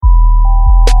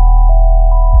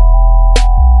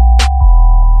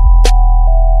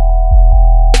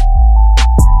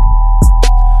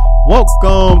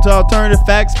Welcome to Alternative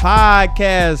Facts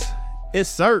Podcast. It's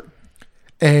Sir.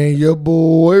 And your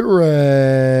boy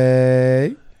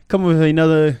Ray. Coming with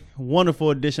another wonderful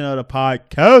edition of the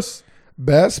podcast.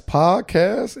 Best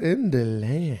podcast in the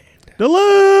land. The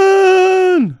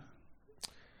land!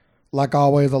 Like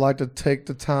always, I like to take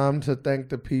the time to thank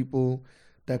the people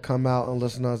that come out and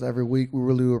listen to us every week. We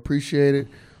really do appreciate it.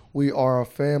 We are a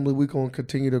family. We're going to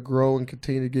continue to grow and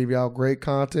continue to give y'all great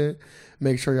content.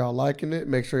 Make sure y'all liking it.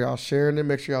 Make sure y'all sharing it.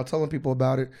 Make sure y'all telling people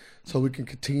about it so we can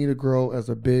continue to grow as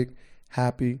a big,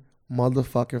 happy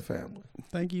motherfucking family.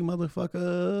 Thank you,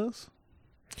 motherfuckers.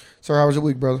 So how was your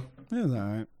week, brother? It was all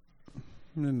right.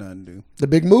 There's nothing to do. The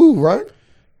big move, right?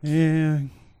 Yeah,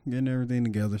 getting everything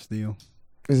together still.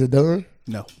 Is it done?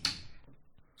 No.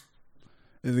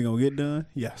 Is it going to get done?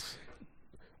 Yes.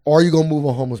 Or are you going to move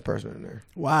a homeless person in there?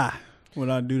 Why would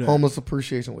I do that? Homeless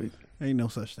Appreciation Week. Ain't no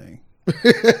such thing.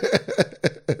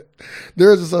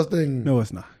 There is a such thing. No,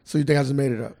 it's not. So you think I just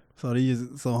made it up? So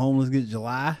homeless get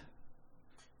July?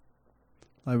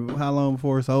 Like how long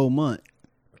before it's a whole month?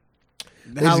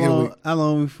 How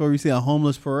long before we see a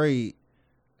homeless parade?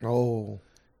 Oh.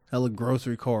 Hella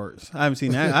grocery carts. I haven't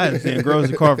seen that. I haven't seen a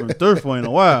grocery cart from Thriftway in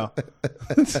a while.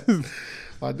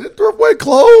 Like, this Thriftway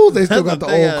closed. They still got the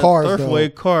old cars,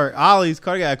 Thriftway cart. Ollie's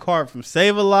car got a cart from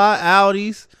Save-A-Lot,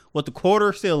 Audi's, with the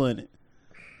quarter still in it.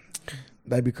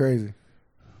 That'd be crazy.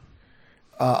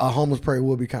 A homeless parade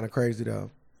would be kind of crazy, though.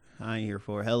 I ain't here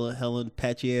for it. Hella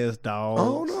patchy ass dogs.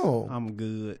 Oh, no. I'm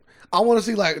good. I want to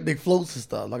see, like, the floats and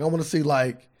stuff. Like, I want to see,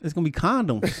 like... It's going to be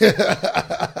condoms.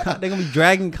 They're going to be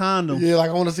dragging condoms. Yeah,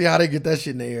 like, I want to see how they get that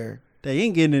shit in the air. They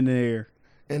ain't getting in the air.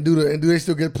 And do they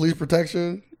still get police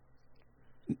protection?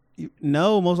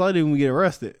 No, most likely when we get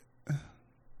arrested.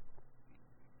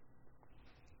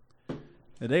 If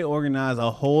they organize a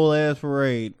whole ass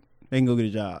parade, they can go get a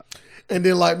job. And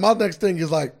then, like, my next thing is,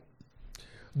 like,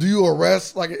 do you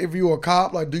arrest, like, if you're a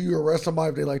cop, like, do you arrest somebody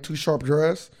if they, like, too sharp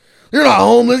dressed? You're not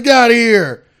homeless. Get out of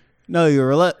here. No,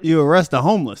 you arrest the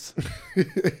homeless.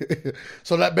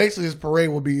 So that basically this parade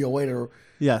will be a way to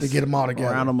get them all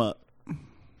together. Round them up.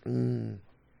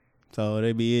 So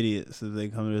they be idiots if they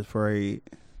come to this parade.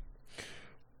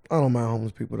 I don't mind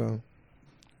homeless people, though.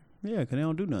 Yeah, because they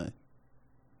don't do nothing.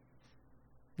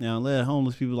 Now, let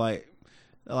homeless people like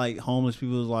homeless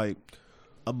people is like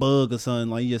a bug or something.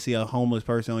 Like you just see a homeless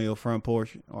person on your front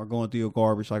porch or going through your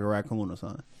garbage like a raccoon or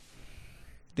something.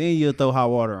 Then you'll throw hot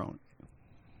water on it.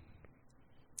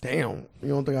 Damn. You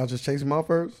don't think I'll just chase him out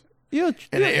first? Yeah.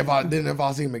 And if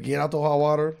I see him again, I'll throw hot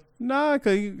water? Nah,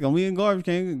 because you're going to be in garbage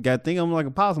can. Got to think I'm like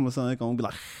a possum or something. It's going to be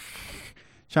like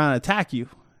trying to attack you.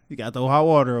 You got to throw hot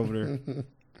water over there.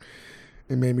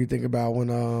 It made me think about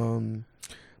when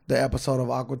the episode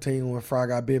of Aqua Teen when Fry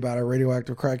got bit by a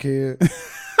radioactive crackhead.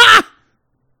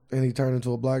 And he turned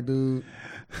into a black dude.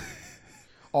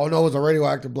 Oh, no, it was a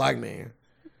radioactive black man.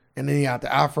 And then he had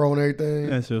the afro and everything.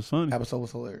 That's just funny. That episode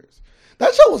was hilarious.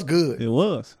 That show was good. It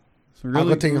was. It's really,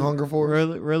 Aqua Teen Hunger Force.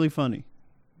 Really, really funny.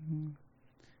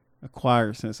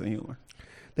 Acquired sense of humor.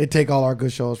 They take all our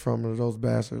good shows from us, those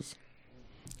bastards.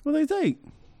 What they take?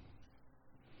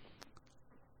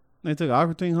 They took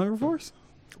Aqua Teen Hunger Force?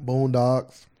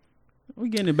 Boondocks. We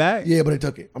getting it back? Yeah, but they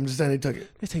took it. I'm just saying they took it.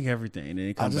 They take everything and then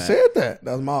they come back. I just said that.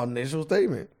 That was my initial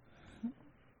statement.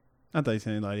 I thought you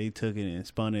saying like they took it and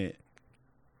spun it.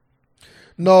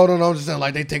 No. I'm just saying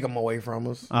like they take them away from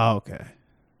us. Oh, okay.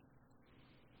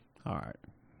 All right.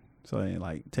 So they ain't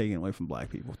like taking away from black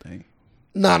people thing.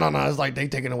 No. It's like they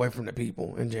taking away from the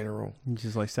people in general.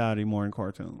 Just like Saturday morning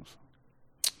cartoons.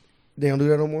 They don't do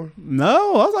that no more?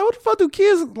 No. I was like, what the fuck do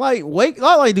kids like wake?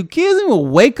 Do kids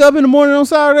even wake up in the morning on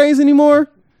Saturdays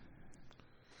anymore?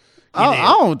 Yeah,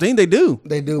 I don't think they do.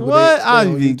 They do. But what?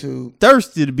 I'd be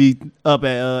thirsty to be up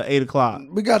at 8 o'clock.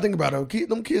 We got to think about it.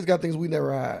 Them kids got things we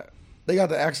never had. They got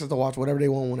the access to watch whatever they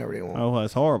want whenever they want. Oh,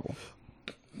 that's horrible.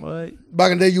 What?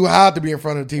 Back in the day, you had to be in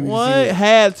front of the TV. What?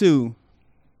 Had to.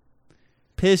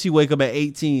 Piss, you wake up at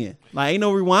 8:10. Like, ain't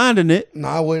no rewinding it. No,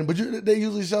 I wouldn't. But they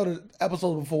usually show the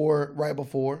episode right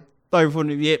before. But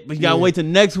you gotta wait till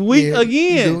next week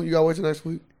again. You gotta wait till next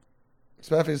week.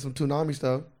 Especially some Toonami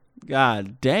stuff.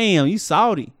 God damn, you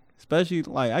salty. Especially,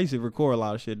 like, I used to record a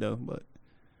lot of shit, though. But,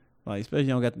 like, especially you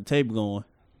don't got the tape going.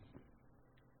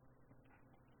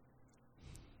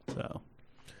 So.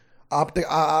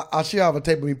 I should have a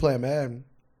tape of me playing Madden.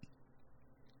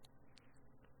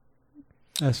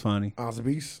 That's funny. I was a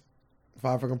beast. If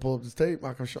I ever can pull up this tape,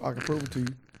 I can prove it to you.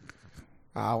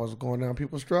 I was going down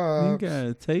people's drives. You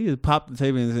gotta tell you to pop the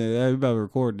tape and say, hey, we about to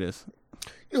record this.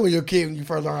 You know, when you're a kid, when you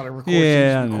first learn how to record,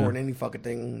 Yeah, shit, you record any fucking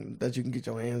thing that you can get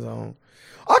your hands on.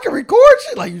 I can record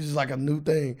shit like you just like a new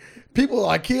thing. People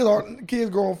like kids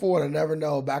growing forward and never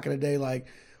know. Back in the day, like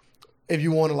if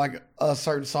you wanted like a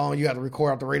certain song, you had to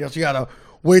record off the radio. So you had to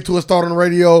wait till it started on the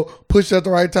radio, push it at the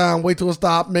right time, wait till it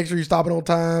stopped, make sure you stop it on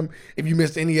time. If you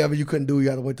missed any of it, you couldn't do it. You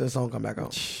had to wait till the song come back on.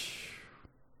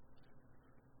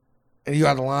 And you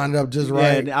had to line it up just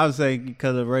right. Yeah, I would say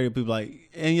because of radio, people like,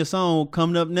 and your song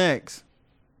coming up next.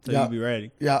 So Yep. you be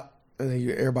ready. Yeah. And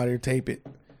then everybody would tape it.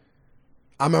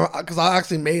 I remember, because I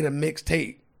actually made a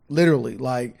mixtape, literally.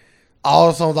 Like, all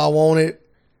the songs I wanted,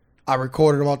 I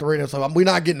recorded them off the radio. So we're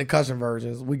not getting the custom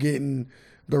versions. We're getting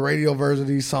the radio version of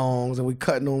these songs, and we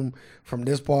cutting them from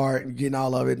this part and getting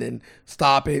all of it, and then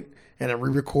stop it, and then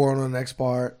re-record on the next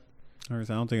part. I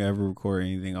don't think I ever recorded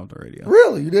anything off the radio.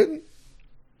 Really? You didn't?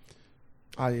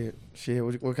 I did. Shit,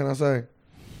 what can I say?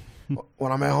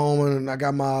 When I'm at home and I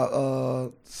got my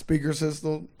speaker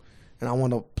system and I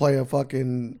want to play a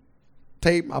fucking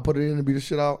tape, I put it in to be the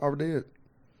shit I did.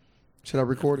 Shit I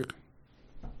recorded.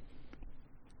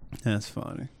 That's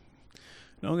funny.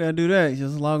 You don't gotta do that. You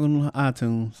just log on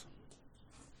iTunes.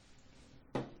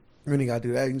 You ain't gotta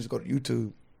do that. You can just go to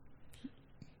YouTube.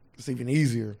 It's even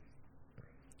easier.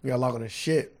 You gotta log on to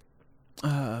shit. You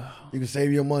can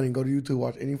save your money and go to YouTube,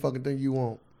 watch any fucking thing you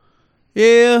want.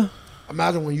 Yeah.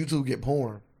 Imagine when YouTube get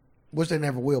porn. Which they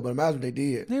never will, but imagine they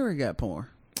did. They already got porn.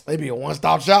 They'd be a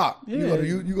one-stop shop. Yeah. You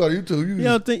go to YouTube.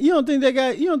 You don't think they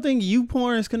got? You don't think you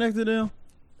porn is connected to them?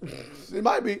 It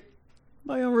might be.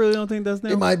 Like, I really don't think that's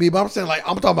them. It might be, but I'm saying like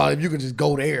I'm talking about if you could just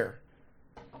go there.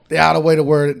 They had a way to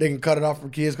where they can cut it off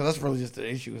from kids because that's really just the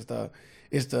issue.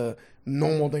 It's the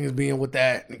normal thing is being with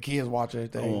that and the kids watching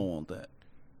everything. I don't want that.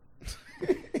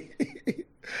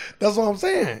 That's what I'm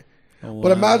saying.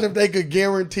 But imagine if they could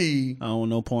guarantee. I don't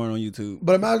want no porn on YouTube.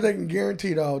 But imagine if they can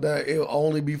guarantee though that it'll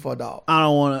only be for adults. I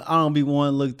don't be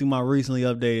one to look through my recently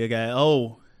updated guy.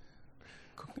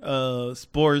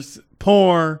 Sports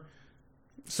porn,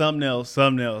 something else.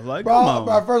 Like, Bro, come on.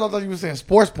 at first I thought you were saying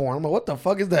sports porn. I'm like, what the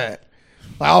fuck is that?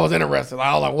 Like I was interested.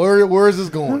 I was like, where is this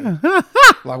going?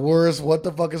 Like, what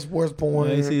the fuck is sports porn?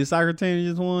 You see the soccer team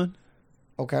just won?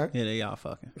 Okay. Yeah, they y'all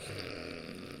fucking.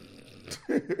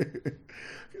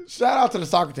 Shout out to the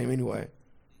soccer team anyway.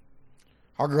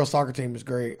 Our girls' soccer team is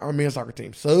great. Our men's soccer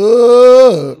team suck.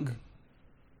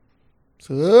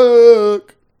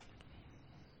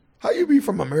 How you be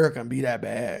from America and be that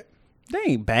bad? They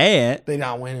ain't bad. They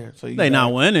not winning. So They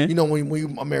not winning. You know when we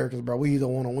Americans, bro, we either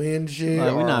want to win shit.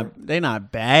 Like, they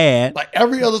not bad. Like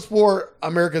every other sport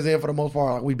America's in for the most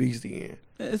part, like we beastie in.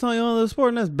 It's only one other sport,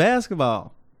 and that's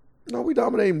basketball. No, we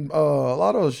dominate a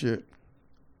lot of other shit.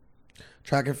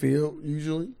 Track and field,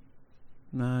 usually.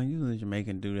 Nah, usually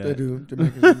Jamaican do that. They do.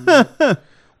 Jamaicans do that.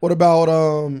 What about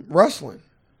wrestling?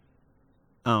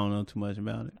 I don't know too much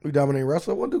about it. We dominate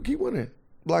wrestling. One dude keep winning.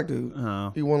 Black dude.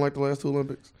 Oh, He won like the last 2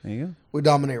 Olympics. there you go. We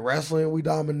dominate wrestling. We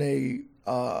dominate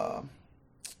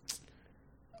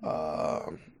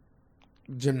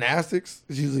gymnastics.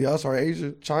 It's usually us or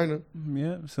Asia, China.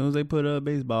 Yeah, as soon as they put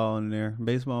baseball in there,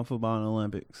 baseball and football in the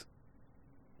Olympics.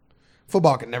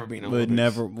 Football can never be in the But Olympics.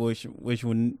 never, which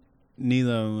would,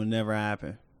 neither of them would never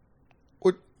happen.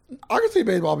 I can see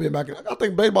baseball being back in. I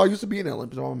think baseball used to be in the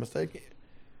Olympics, if I'm mistaken.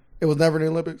 It was never in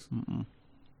the Olympics.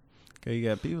 Okay, you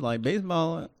got people like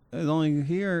baseball is only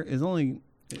here,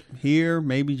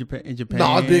 maybe Japan. In Japan.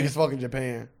 No, it's big as fucking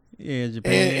Japan. Yeah,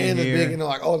 Japan. And it's here. big in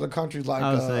like other countries like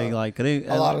I would say like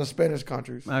a lot of the Spanish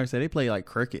countries. I would say they play like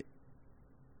cricket.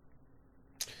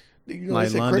 You know, like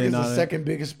they say London, cricket's all the that. second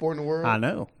biggest sport in the world. I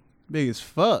know, big as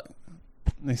fuck.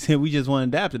 They said we just want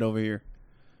to adapt it over here,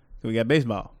 so we got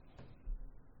baseball.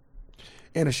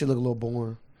 And it shit look a little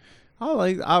boring.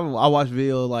 I watch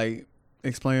video like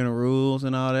explaining the rules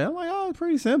and all that. I'm like, oh, it's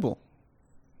pretty simple.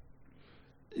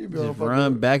 You be Just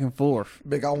run back and forth.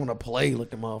 Big, I want to play like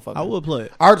the motherfucker. I would play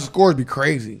it. I heard the scores be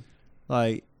crazy.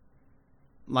 Like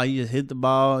you just hit the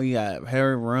ball, you got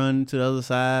Harry run to the other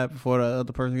side before the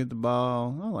other person get the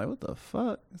ball. I'm like, what the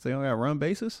fuck? So you don't got run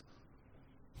bases?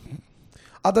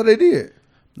 I thought they did.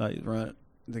 Like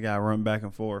they got to run back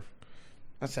and forth.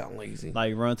 That sound lazy.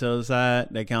 Like run to the other side,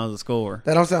 that counts as a score.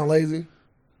 That don't sound lazy.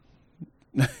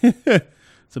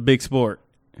 It's a big sport.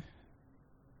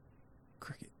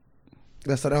 Cricket.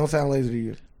 That don't sound lazy to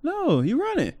you. No, you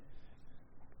run it.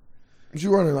 But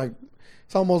you running like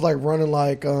it's almost like running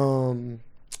like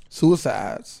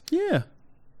suicides. Yeah.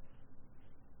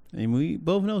 And we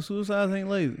both know suicides ain't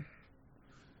lazy.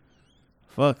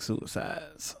 Fuck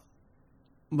suicides.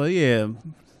 But yeah.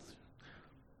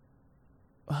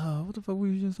 What the fuck were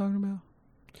you just talking about?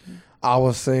 I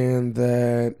was saying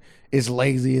that it's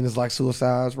lazy and it's like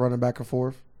suicides running back and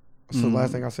forth. That's the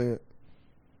last thing I said.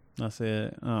 I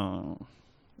said, I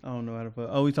don't know how to put.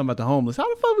 Oh, we talking about the homeless.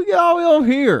 How the fuck we get all the way over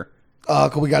here?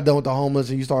 Cause we got done with the homeless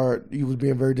and you was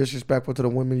being very disrespectful to the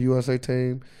Women USA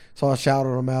team. So I shouted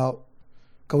them out.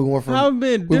 Cause we went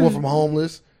from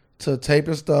homeless to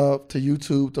taping stuff to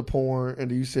YouTube to porn, and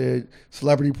then you said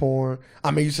celebrity porn. I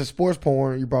mean, you said sports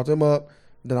porn. You brought them up.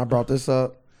 Then I brought this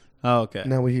up. Oh, okay.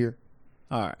 Now we're here.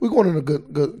 All right. We're going in a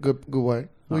good way.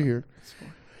 We're here.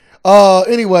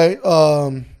 Anyway,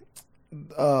 one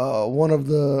of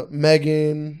the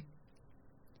Megan.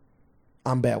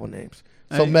 I'm bad with names.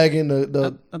 So Megan, I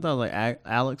thought it was like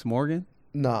Alex Morgan.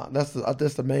 Nah, that's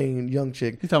the main young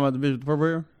chick. You talking about the bitch with the purple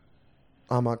hair?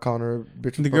 I'm not calling her a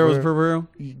bitch. With the girl with the purple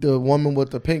hair. The woman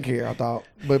with the pink hair, I thought,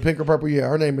 but pink or purple. Yeah,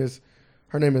 her name is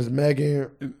Megan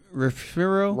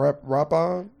Rapapro,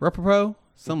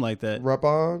 something like that.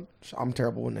 Rapon. I'm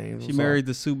terrible with names. She married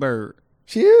the Sue Bird.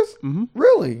 She is? Mm-hmm.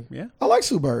 Really? Yeah. I like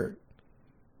Sue Bird.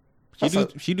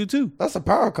 She do too. That's a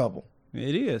power couple.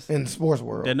 It is in the sports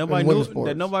world that nobody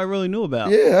really knew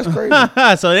about. Yeah, that's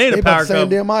crazy. So they ain't a power couple. They about the same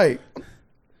damn height.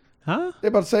 Huh? They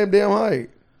about the same damn height.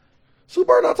 Sue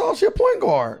Bird not tall. She a point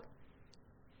guard.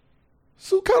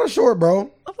 Sue kind of short, bro.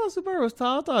 I thought Sue Bird was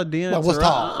tall. I thought Deanna. Like, what's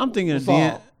tall? I'm thinking of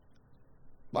Deanna.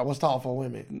 Like, what's tall for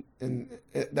women and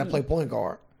that play point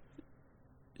guard?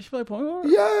 She play point guard?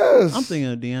 Yes. I'm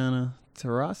thinking of Deanna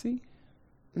Taurasi.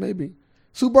 Maybe.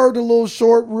 Sue Bird a little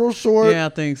short, real short. Yeah, I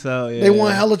think so. Yeah. They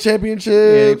won hella championships.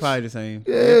 Yeah, they probably the same.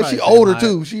 Yeah, she older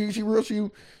too.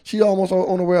 She almost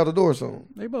on the way out the door soon.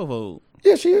 They both old.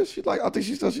 Yeah, she is. I think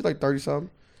she's like 30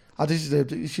 something. I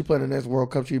think she played in the next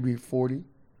World Cup. She'd be 40.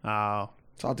 Oh.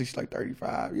 So I think she's like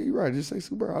 35. Yeah, you're right. Just say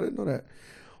Sue Bird. I didn't know that.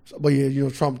 So, but yeah,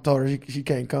 Trump told her she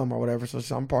can't come or whatever. So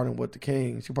I'm partying with the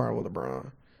king. She partying with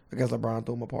LeBron. I guess LeBron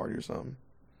threw him a party or something.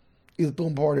 Either threw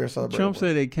him a party or celebrated. Trump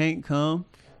said they can't come.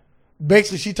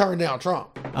 Basically, she turned down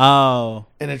Trump. Oh.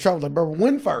 And then Trump was like, bro,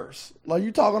 win first. Like,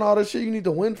 you talking all this shit, you need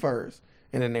to win first.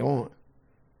 And then they won.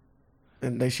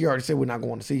 And she already said we're not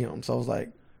going to see him. So I was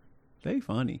like. They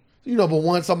funny. But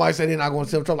once somebody said they're not going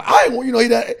to see him, Trump like, I ain't want, he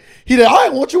that I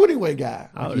ain't want you anyway, guy.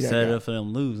 I would have set it up for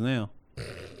them to lose now.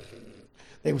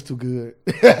 They was too good.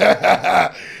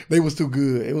 They was too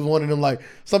good. It was one of them like,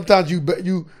 sometimes you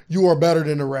are better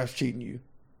than the refs cheating you.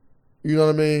 You know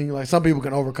what I mean? Like, some people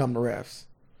can overcome the refs.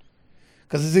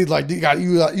 Because it's either like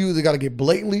you either got to get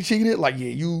blatantly cheated, like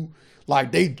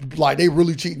they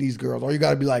really cheating these girls, or you got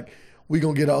to be like, we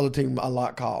gonna get the other team a lot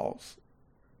of calls,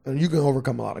 and you can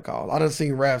overcome a lot of calls. I done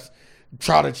seen refs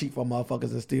try to cheat for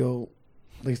motherfuckers and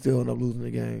they still end up losing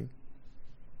the game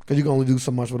because you can only do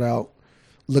so much without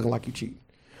looking like you cheat.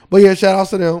 But yeah, shout out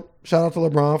to them. Shout out to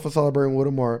LeBron for celebrating with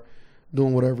him or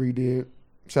doing whatever he did.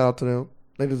 Shout out to them.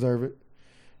 They deserve it.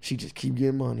 She just keep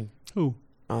getting money. Who?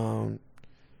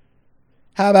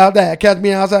 How about that? Catch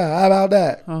me outside. How about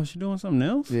that? Oh, she doing something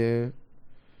else? Yeah.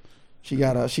 She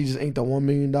just inked a $1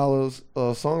 million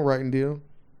songwriting deal.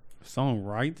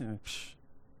 Songwriting?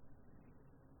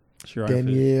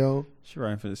 Danielle. She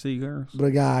writing for the City Girls.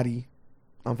 Brigatti.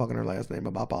 I'm fucking her last name,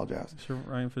 but I apologize. She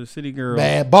writing for the City Girls.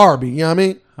 Bad Barbie, you know what I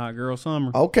mean? Hot Girl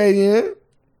Summer. Okay, yeah.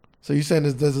 So you saying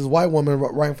there's this white woman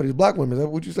writing for these black women? Is that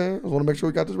what you saying? I just want to make sure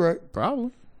we got this right.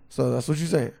 Probably. So that's what you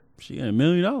saying. She got $1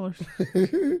 million.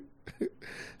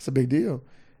 It's a big deal.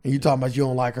 And you talking about you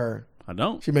don't like her. I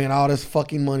don't. She making all this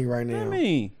fucking money right now. What do you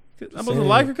mean? I'm supposed to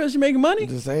like her because she making money? I'm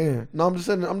just saying. No, I'm just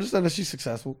saying that she's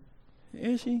successful.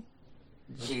 Is she?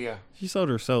 Yeah. She sold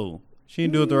her soul. She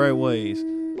didn't do it the right ways.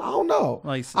 I don't know.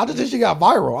 Like, I just think she got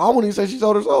viral. I wouldn't even say she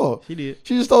sold her soul. She did.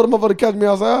 She just told the motherfucker to catch me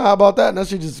outside. How about that? And then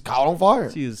she just caught on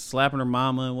fire. She was slapping her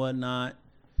mama and whatnot.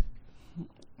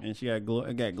 And she got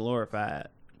glorified.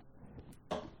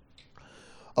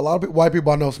 A lot of white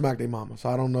people I know smack their mama, so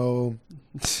I don't know.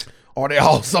 Are they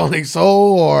all selling their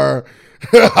soul, or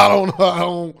I don't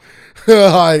know.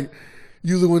 Like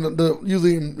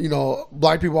usually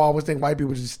black people always think white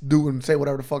people just do and say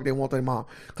whatever the fuck they want their mom,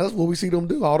 because that's what we see them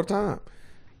do all the time.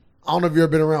 I don't know if you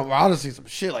ever been around where I just see some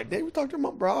shit like they would talk to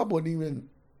my bro. I wouldn't even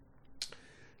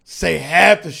say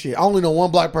half the shit. I only know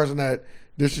one black person that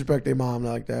disrespect their mom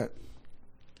like that.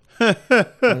 I'm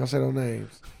not gonna say no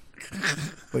names.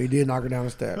 But he did knock her down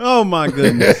the steps. Oh my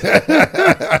goodness.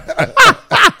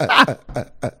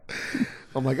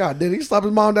 I'm like, God, did he slap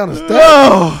his mom down the steps?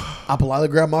 Oh. I politely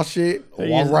grabbed my shit,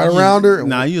 walked right around her.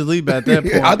 Nah, you just leave at that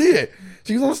point. I did.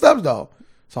 She was on the steps though.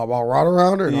 So I walked right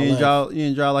around her. And you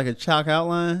didn't draw like a chalk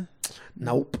outline?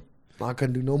 Nope. I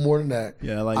couldn't do no more than that.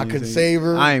 Yeah, like I you could say- save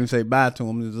her. I ain't even say bye to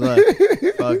him. Just like,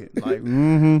 fuck it. Like,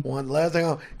 One last thing,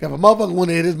 if a motherfucker want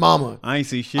to hit his mama, I ain't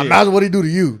see shit. imagine what he do to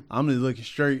you. I'm just looking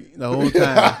straight the whole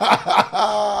time.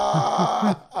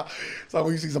 So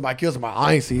when you see somebody kill somebody,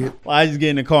 I ain't see it. Well, I just get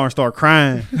in the car and start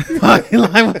crying. Fucking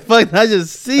like, what the fuck did I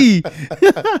just see?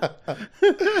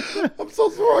 I'm so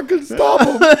sorry, I couldn't stop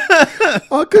him.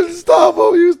 I couldn't stop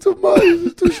him. He was too much. He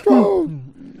was too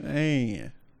strong.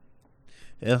 Man.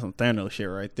 That's some Thanos shit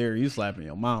right there. You slapping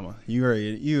your mama.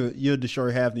 You'll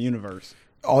destroy half the universe.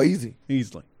 Oh, easy.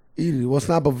 Easily. Easy. Well,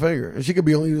 snap a finger. And she could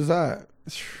be on either side.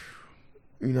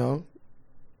 You know?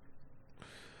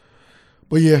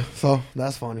 But yeah, so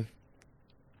that's funny.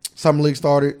 Summer League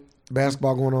started.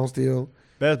 Basketball going on still.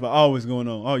 Basketball always going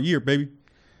on all year, baby.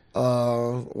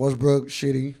 Westbrook,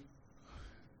 shitty.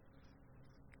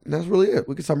 And that's really it.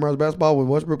 We can summarize basketball with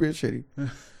Westbrook being shitty.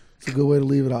 It's a good way to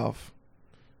leave it off.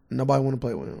 Nobody want to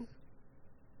play with him.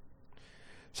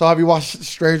 So have you watched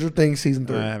Stranger Things season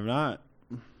 3? I have not.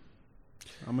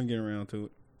 I'm going to get around to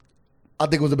it. I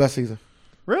think it was the best season.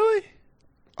 Really?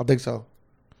 I think so.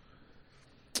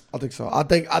 I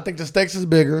think the stakes is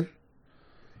bigger.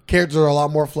 Characters are a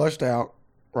lot more fleshed out,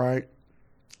 right?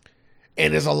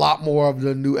 And there's a lot more of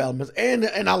the new elements. And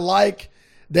I like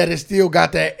that it still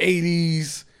got that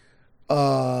 80s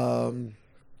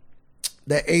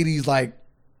like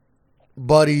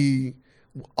buddy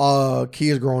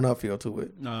kids growing up feel to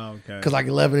it. Oh, okay. Because like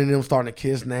 11 of them starting to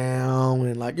kiss now,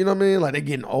 and like, you know what I mean? Like they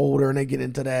getting older and they get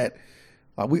into that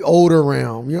like we older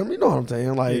realm. You know what I'm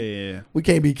saying? Like yeah. we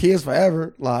can't be kids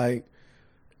forever. Like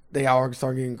they all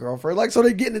start getting girlfriends. Like so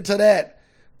they getting into that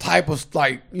type of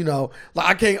like, you know,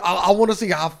 like I want to see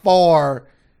how far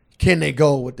can they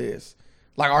go with this.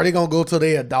 Like are they gonna go till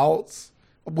they adults?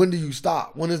 When do you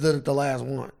stop? When is the last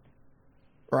one?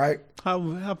 Right?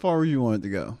 How far were you wanting to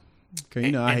go? Cause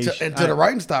you know I hate until the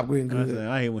writing stop getting good.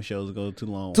 I hate when shows go too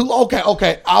long.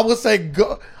 Okay. I would say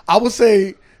because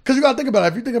you gotta think about it.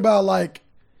 If you think about like,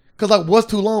 because like what's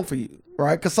too long for you,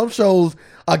 right? Because some shows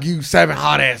I'll give you 7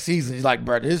 hot ass seasons. You're like,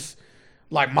 bro, this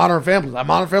like Modern Family. Like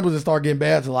Modern Family just start getting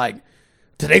bad to like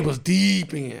today was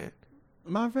deep in.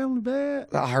 My Family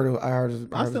bad. I heard it.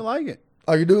 I still like it.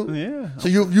 Oh, you do? Yeah. So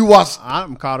you watched?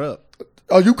 I'm caught up.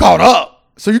 Oh, you caught up.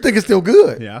 So you think it's still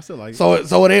good? Yeah, I still like it. So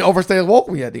it ain't overstaying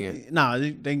welcome yet then? Nah,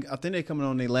 I think they coming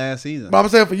on their last season. But I'm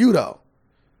saying for you though,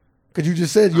 because you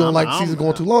just said you don't like seasons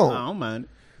going too long. I don't mind it.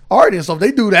 All right, then. So if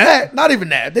they do that, not even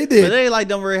that, they did. But they like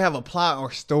don't really have a plot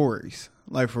or stories,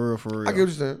 like for real. I get what you're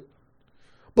saying.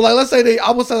 But like, let's say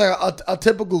I would say like a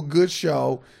typical good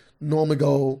show normally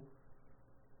go.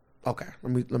 Okay,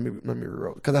 let me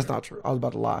rewrote because that's not true. I was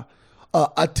about to lie.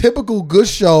 A typical good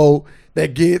show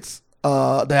that gets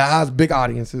that has big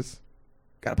audiences,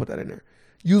 gotta put that in there.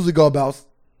 Usually go about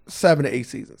 7 to 8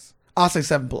 seasons. I'll say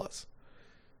 7+.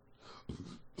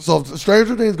 So if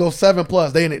Stranger Things go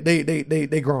 7+,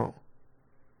 they grown.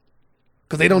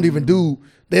 Because they don't even do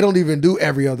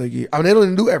every other year. I mean, they don't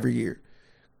even do every year.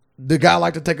 The guy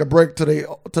like to take a break till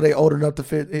they old enough to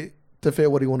fit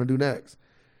what he want to do next.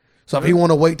 So if he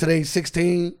want to wait till they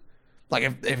 16, like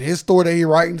if his story that he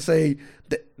writing say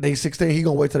they 16, he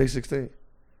gonna wait till they 16.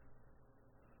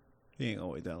 He ain't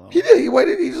gonna wait that long. He did. He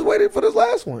just waited for this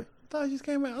last one. I thought it just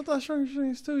came out. I thought Stranger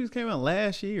Things 2 just came out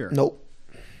last year. Nope.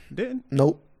 Didn't?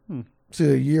 Nope. It's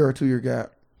a year or 2 year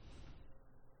gap.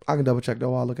 I can double check though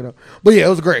while I look it up. But yeah, it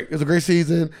was great. It was a great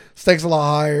season. Stakes a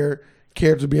lot higher.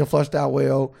 Characters being fleshed out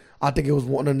well. I think it was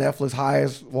one of Netflix's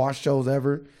highest watched shows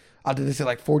ever. I think they said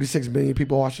like 46 million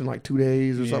people watching like 2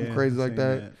 days or something crazy like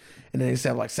that. And then they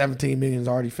said like 17 million is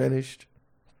already finished.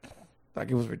 Like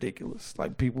it was ridiculous.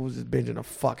 Like people was just binging the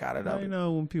fuck out of that. I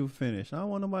know when people finish. I don't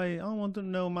want them to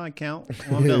know my account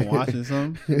when I'm done watching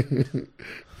something.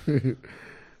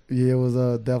 Yeah, it was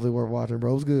definitely worth watching,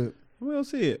 bro. It was good. We'll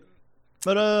see it.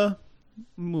 But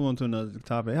move on to another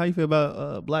topic. How you feel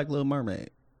about Black Little Mermaid?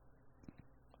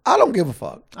 I don't give a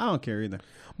fuck. I don't care either.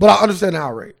 But I understand the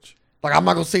outrage. Like I'm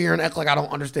not gonna sit here and act like I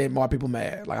don't understand why people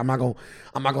mad. Like I'm not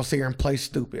gonna sit here and play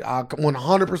stupid. I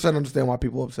 100% understand why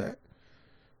people upset.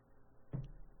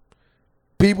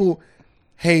 People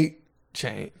hate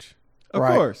change. Of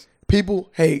course.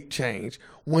 People hate change.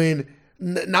 When,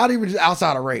 not even just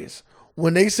outside of race,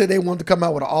 when they said they wanted to come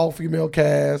out with an all-female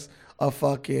cast of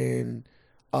fucking,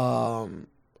 the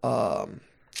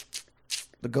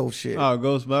ghost shit. Oh,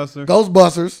 Ghostbusters?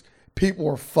 Ghostbusters, people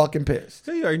were fucking pissed.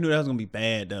 So you already knew that was going to be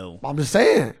bad, though. I'm just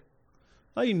saying.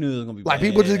 How you knew it was going to be Like, bad?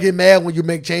 people just get mad when you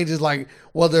make changes, like,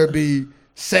 whether it be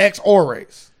sex or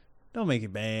race. Don't make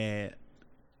it bad.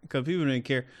 Because people didn't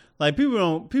care. Like, people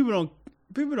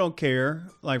don't care.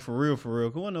 Like, for real.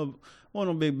 Cause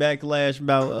Wasn't no big backlash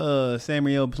about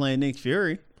Samuel playing Nick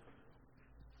Fury.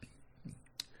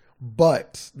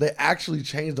 But they actually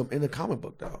changed him in the comic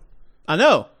book, though. I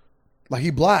know. Like, he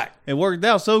black. It worked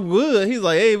out so good. He's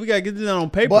like, hey, we got to get this on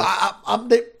paper. But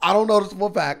I don't know this for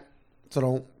a fact,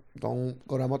 so don't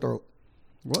go down my throat.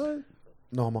 What?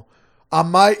 No, I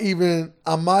might even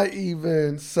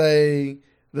say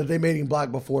that they made him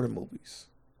black before the movies.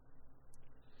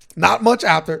 Not much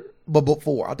after, but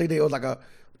before. I think they was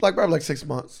probably like 6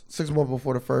 months. 6 months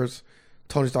before the first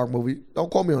Tony Stark movie.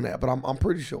 Don't quote me on that, but I'm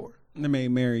pretty sure. They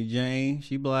made Mary Jane.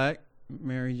 She black.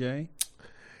 Mary Jane.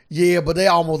 Yeah, but they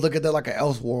almost look at that like an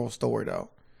Elseworld story, though.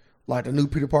 Like the new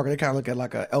Peter Parker, they kind of look at it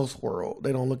like an Elseworld.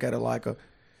 They don't look at it like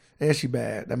and she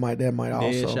bad. That might also.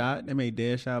 Deadshot. They made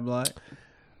Deadshot black.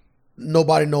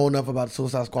 Nobody know enough about the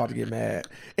Suicide Squad to get mad.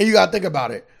 And you got to think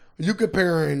about it. You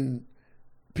comparing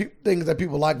things that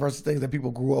people like versus things that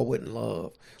people grew up with and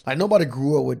love. Like, nobody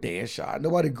grew up with Deadshot.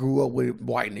 Nobody grew up with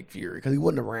White Nick Fury because he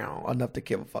wasn't around enough to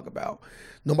give a fuck about.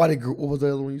 Nobody grew. What was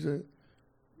the other one you said?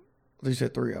 You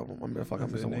said 3 of them. I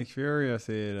said Nick Fury. I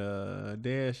said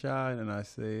Deadshot, and I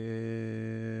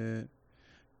said,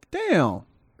 damn,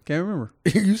 can't remember.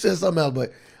 You said something else,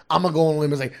 but I'm gonna go on a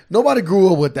limb and say nobody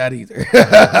grew up with that either.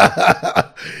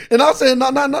 And I'm saying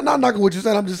not knocking what you're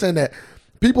saying. I'm just saying that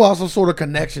people have some sort of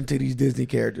connection to these Disney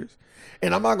characters,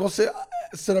 and I'm not gonna sit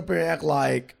up here and act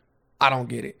like I don't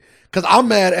get it. Because I'm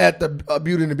mad at the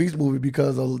Beauty and the Beast movie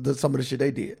because of some of the shit they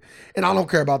did. And I don't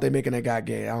care about they making that guy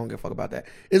gay. I don't give a fuck about that.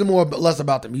 It's less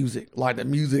about the music. Like, the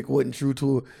music wasn't true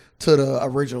to the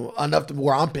original enough to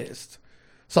where I'm pissed.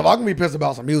 So if I can be pissed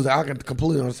about some music, I can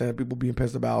completely understand people being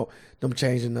pissed about them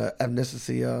changing the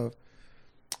ethnicity of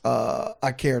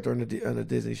a character in the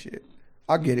Disney shit.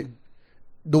 I get it.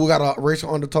 Do we got a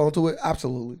racial undertone to it?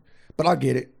 Absolutely. But I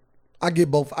get it. I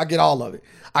get both. I get all of it.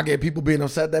 I get people being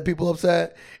upset that people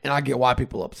upset, and I get why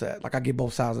people upset. Like, I get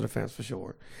both sides of the fence for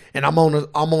sure. And I'm on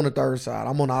the third side.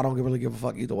 I don't really give a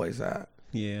fuck either way side.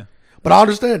 Yeah. But I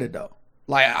understand it though.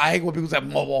 Like, I hate when people say,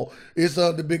 "Well, it's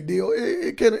the big deal."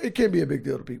 It can be a big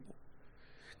deal to people.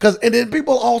 And then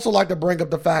people also like to bring up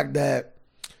the fact that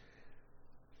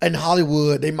in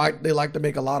Hollywood they like to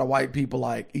make a lot of white people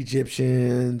like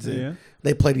Egyptians, and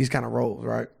they play these kind of roles,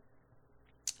 right?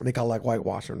 They call it like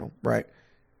whitewashing them, right?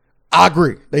 I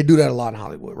agree. They do that a lot in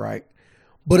Hollywood, right?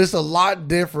 But it's a lot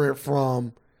different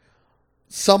from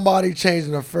somebody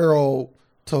changing a pharaoh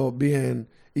to being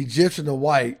Egyptian or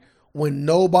white when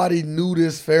nobody knew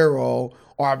this pharaoh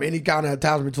or have any kind of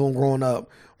attachment to him growing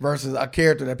up versus a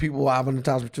character that people have an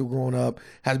attachment to growing up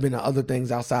has been in other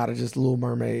things outside of just Little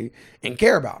Mermaid and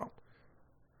care about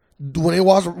them. When they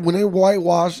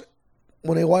whitewash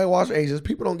Asians,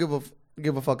 people don't give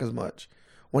a fuck as much.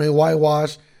 When they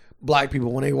whitewash black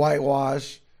people, when they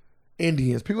whitewash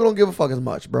Indians, people don't give a fuck as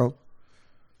much, bro.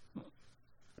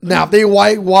 Now, if they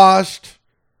whitewashed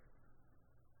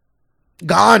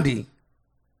Gandhi,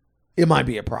 it might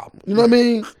be a problem. You know what I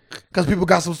mean? Because people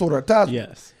got some sort of attachment.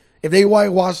 Yes. If they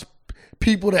whitewash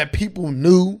people that people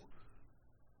knew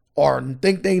or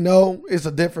think they know, it's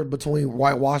a difference between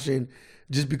whitewashing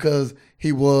just because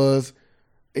he was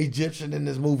Egyptian in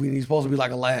this movie and he's supposed to be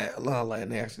like a lad.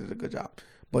 They actually did a good job.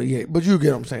 But yeah, but you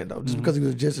get what I'm saying though. Just because he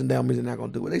was Egyptian down means they're not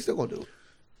gonna do it. They still gonna do it.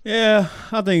 Yeah,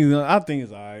 I think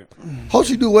it's all right. Hope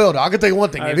she do well though. I can tell you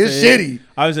one thing. If it's shitty,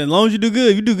 I was saying, as long as you do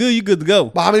good, you good to go.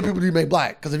 But how many people do you make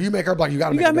black? Because if you make her black, you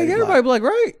gotta make everybody black,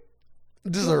 right?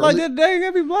 This is like that daddy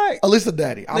gotta be black. Alyssa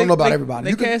Daddy. I don't know about everybody.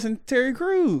 They casting Terry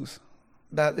Crews.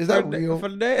 Is that real? For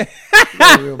the dad.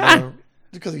 That's real, bro. Just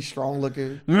because he's strong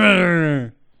looking.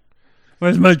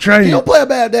 Where's my train? He don't play a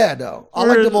bad dad though. I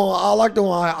like the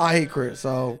one I hate Chris.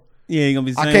 So yeah, he gonna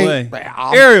be the same way. Man,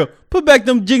 Ariel, put back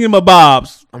them jingling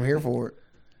bobs. I'm here for it.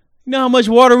 You know how much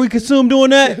water we consume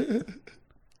doing that?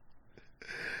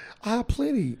 I have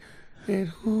plenty. And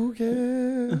who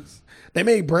cares? They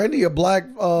made Brandy a black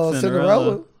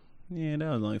Cinderella. Yeah, that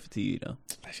was only for TV though.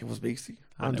 That shit was beastie.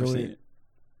 I never enjoyed seen it.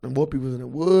 And Whoopi was in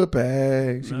it.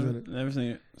 Whoopi. She was in it. Never seen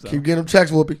it. So. Keep getting them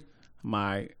checks, Whoopi.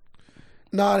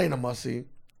 It ain't a must see.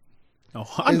 Oh,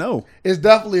 I know. It's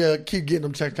definitely a keep getting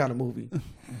them checks kind of movie.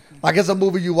 Like, it's a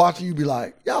movie you watch and you be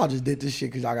like, y'all just did this shit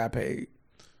because y'all got paid.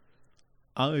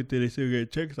 I don't think they still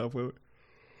get checks off of it.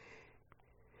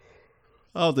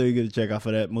 I don't think they get a check off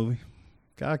of that movie.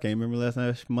 God, I can't remember last time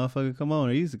that motherfucker come on.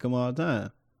 It used to come all the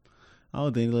time. I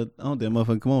don't think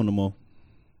motherfucker come on no more.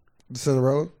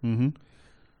 Cinderella?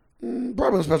 Mm-hmm.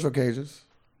 Probably on special occasions.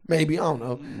 Maybe, I don't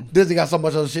know. Disney got so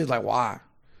much other shit, like, why?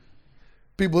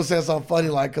 People said something funny,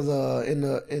 like, because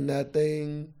in that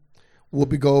thing,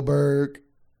 Whoopi Goldberg,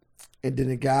 and then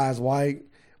the guy's white,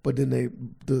 but then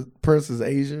the prince is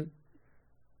Asian.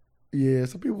 Yeah,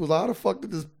 some people was like, how the fuck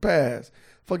did this pass?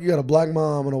 Fuck, you got a black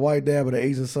mom and a white dad with an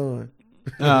Asian son.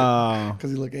 Oh,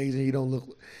 Because he look Asian. He don't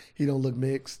look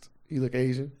mixed. He look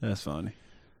Asian. that's funny.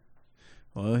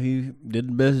 Well, he did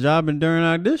the best job during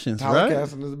auditions, Tyler right?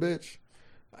 Caston is a bitch.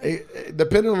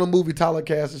 Depending on the movie, Tyler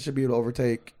Caston should be able to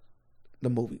overtake the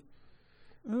movie.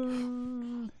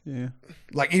 Yeah.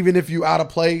 Like, even if you out of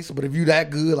place, but if you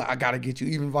that good, like, I gotta get you.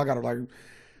 Even if I gotta, like,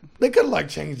 they could have, like,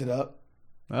 changed it up.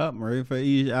 Oh, I'm ready for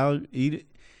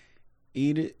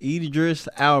Idris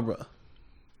Elba.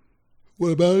 What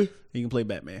about it? He can play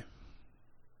Batman.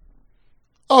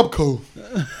 I'm cool.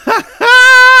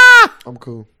 I'm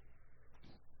cool.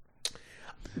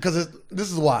 Because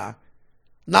this is why.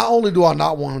 Not only do I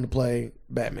not want him to play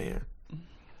Batman,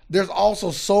 there's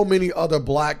also so many other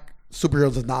black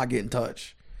superheroes that's not getting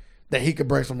touched that he could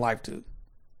bring some life to.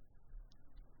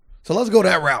 So let's go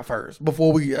that route first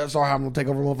before we start having to take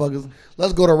over motherfuckers.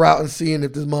 Let's go the route and seeing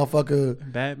if this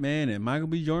motherfucker. Batman and Michael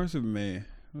B. Jordan Superman.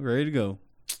 We're ready to go.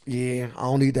 Yeah, I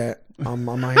don't need that. I'm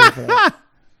not here for that.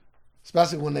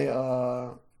 Especially when they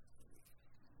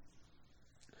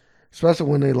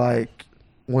like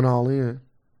went all in.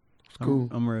 It's cool.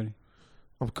 I'm ready.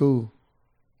 I'm cool.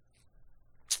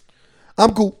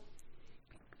 I'm cool.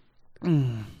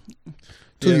 2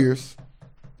 years.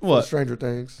 What? Stranger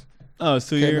Things. Oh, it's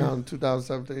 2 Came years. out in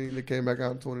 2017. It came back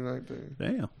out in 2019.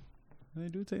 Damn. They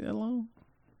do take that long?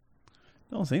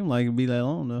 Don't seem like it'd be that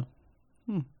long though.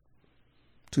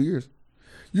 2 years.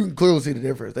 You can clearly see the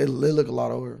difference. They look a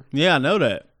lot older. Yeah, I know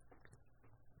that.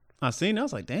 I seen it. I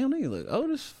was like, damn, they look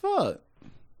old as fuck.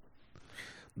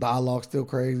 Dialogue still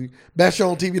crazy. Best show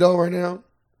on TV though right now.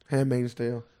 Handmaid's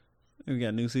Tale. We got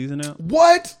a new season out.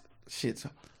 What? Shit. I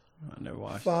never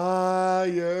watched it.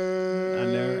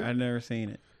 Fire. I never seen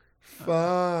it.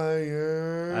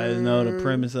 Fire. I just know the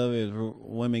premise of it is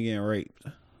women getting raped.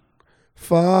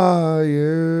 Fire.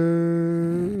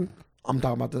 I'm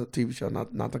talking about the TV show,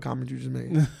 not the comment you just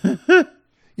made.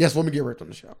 Yes, women get raped on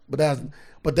the show, but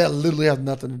that literally has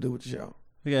nothing to do with the show.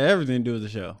 We got everything to do with the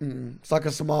show. It's like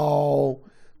a small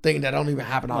thing that don't even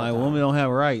happen all Like the time. women don't have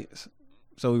rights,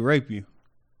 so we rape you.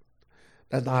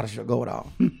 That's not how the show go at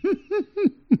all.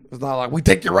 It's not like we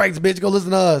take your rights, bitch. Go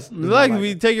listen to us. It's Like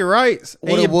we take your rights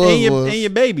What and, it was and your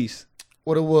babies.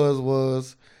 What it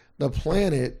was the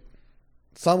planet.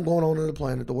 Something going on in the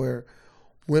planet to where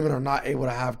women are not able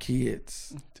to have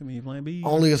kids. To me, playing B.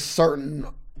 Only a certain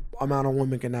amount of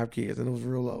women can have kids, and it was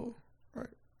real low, right?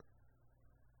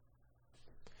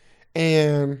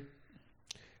 And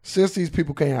since these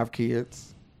people can't have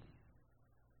kids,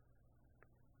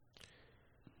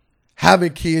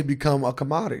 having kids become a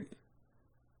commodity.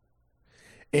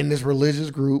 In this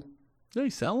religious group, They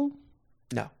sell them?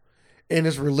 no. In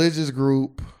this religious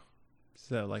group,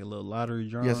 Sell like a little lottery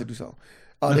draw. yes, they do so.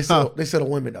 They sell to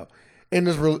women though. In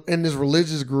this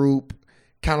religious group,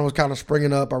 was kind of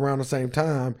springing up around the same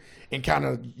time and kind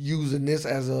of using this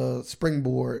as a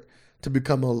springboard to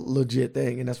become a legit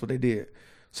thing, and that's what they did.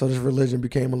 So this religion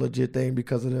became a legit thing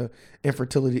because of the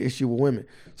infertility issue with women.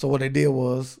 So what they did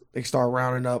was they started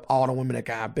rounding up all the women that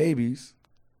can have babies,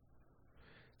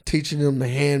 teaching them the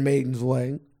handmaiden's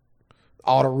way,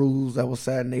 all the rules that was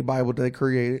set in their Bible that they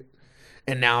created,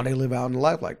 and now they live out in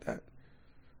life like that,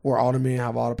 where all the men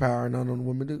have all the power and none of the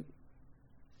women do.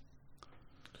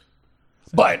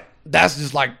 But that's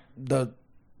just like the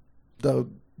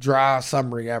dry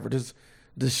summary ever.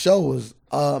 The show is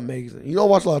amazing. You don't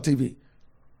watch a lot of TV.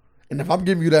 And if I'm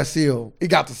giving you that seal, it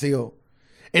got the seal.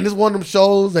 And it's one of them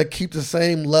shows that keep the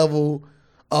same level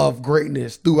of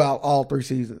greatness throughout all 3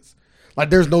 seasons. Like,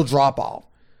 there's no drop off.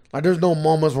 Like, there's no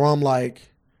moments where I'm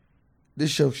like,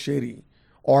 this show's shitty.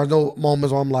 Or no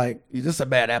moments where I'm like, this is a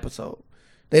bad episode.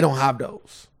 They don't have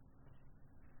those.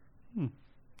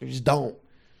 They just don't.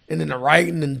 And then the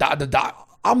writing and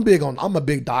I'm a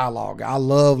big dialogue guy. I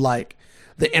love like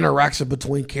the interaction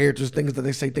between characters, things that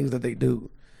they say, things that they do.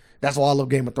 That's why I love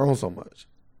Game of Thrones so much.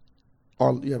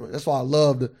 That's why I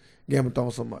loved Game of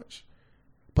Thrones so much.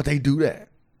 But they do that.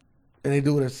 And they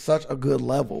do it at such a good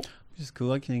level. It's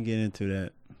cool. I can't get into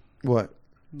that. What?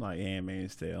 Like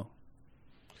Handmaid's Tale.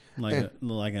 Like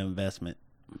an investment.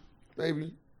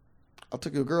 Maybe. I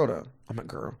took your girl though. I'm a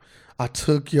girl. I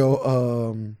took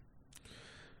your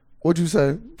what'd you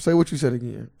say? Say what you said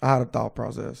again. I had a thought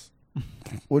process.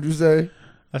 What'd you say?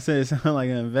 I said it sounded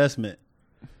like an investment.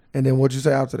 And then what'd you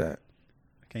say after that?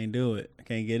 I can't do it. I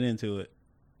can't get into it.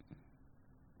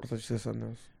 I thought you said something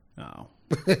else. No.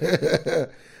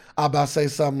 I about to say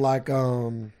something like,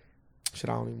 shit,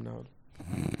 I don't even know.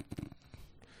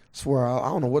 Swear, I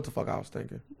don't know what the fuck I was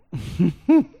thinking.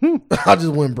 I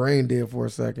just went brain dead for a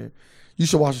second. You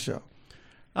should watch the show.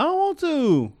 I don't want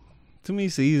to. Too many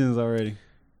seasons already.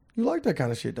 You like that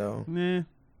kind of shit though. Nah. I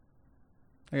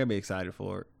gotta be excited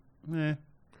for it. Nah.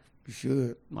 You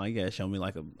should. Like, you gotta show me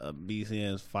like a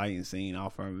BCS fighting scene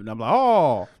off from it. And I'm like,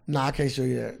 oh. Nah, I can't show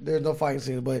you that. There's no fighting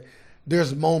scenes, but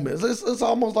there's moments. It's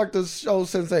almost like the show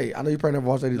Sense8. I know you probably never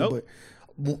watched that either, Nope.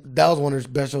 but that was one of the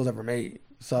best shows ever made.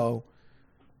 So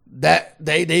that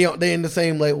they in the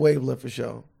same wavelength for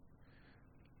sure.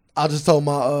 I just told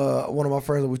my one of my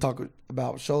friends that we talk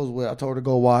about shows with. I told her to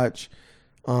go watch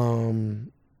Mr.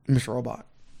 Robot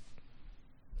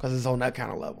because it's on that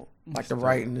kind of level, like the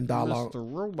writing and dialogue. Mr.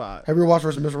 Robot. Have you ever watched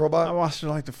Mr. Robot? I watched it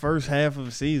like the first half of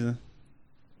the season.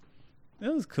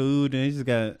 It was cool. Then it just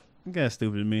got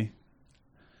stupid to me.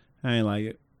 I ain't like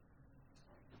it.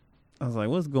 I was like,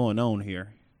 what's going on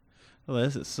here? I was like,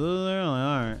 is it Southern? I'm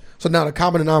like, all right. So now the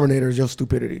common denominator is your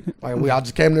stupidity. Like I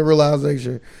just came to the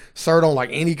realization, sir don't like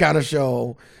any kind of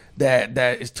show that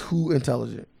is too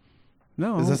intelligent.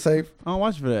 No. Is that safe? I don't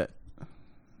watch for that.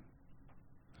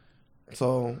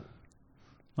 So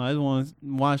I just want to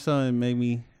watch something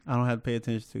that I don't have to pay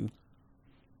attention to.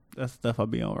 That's stuff I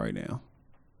be on right now.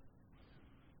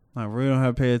 I really don't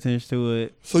have to pay attention to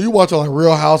it. So you watch like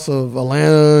Real House of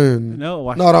Atlanta and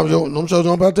them shows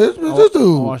on about this. What's this I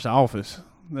dude? watch The Office.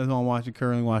 That's what I'm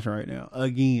currently watching right now.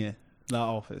 Again, The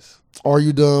Office. Are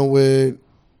you done with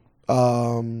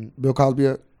Bill Cosby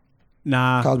yet?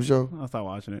 Nah. Cosby Show? I'll stop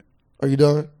watching it. Are you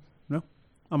done? No.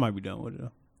 I might be done with it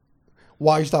though.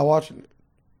 Why you stop watching it?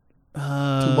 Too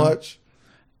much?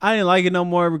 I didn't like it no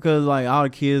more because like all the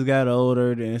kids got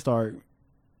older and start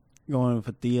going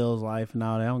for Theo's life and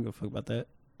all that. I don't give a fuck about that.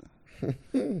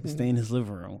 Stay in his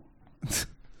living room.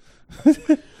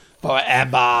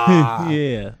 Forever.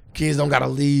 Yeah. Kids don't gotta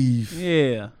leave.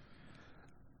 Yeah.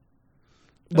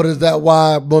 But is that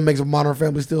why what makes a Modern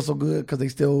Family still so good? Because they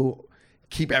still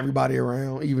keep everybody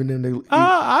around, even in the.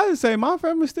 I would say my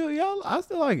family still, I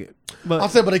still like it. But I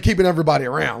said, but they keeping everybody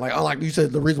around. Like, unlike you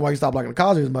said, the reason why you stopped liking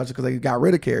Cosby as much is because they got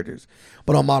rid of characters.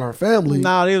 But on Modern Family,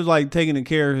 nah, they was like taking the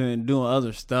character and doing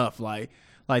other stuff. Like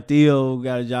Theo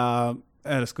got a job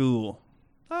at a school.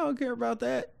 I don't care about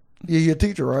that. yeah, you're a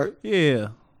teacher, right? Yeah.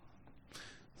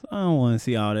 So I don't want to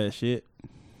see all that shit.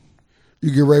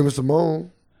 You get Raven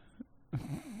Simone.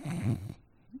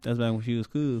 That's back when she was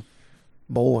cool.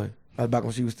 Boy, that's back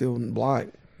when she was still black.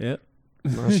 Yep.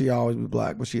 No, she always be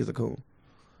black, but she is a cool.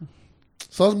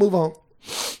 So let's move on.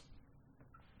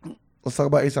 Let's talk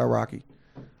about A$AP Rocky.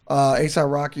 A$AP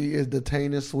Rocky is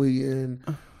detained in Sweden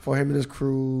for him and his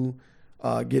crew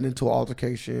getting into an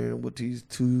altercation with these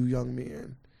two young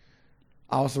men.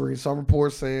 I also read some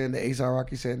reports saying that A$AP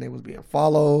Rocky saying they was being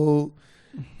followed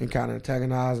and kind of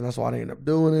antagonized, and that's why they ended up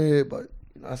doing it. But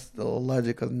that's still alleged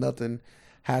because nothing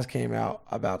has came out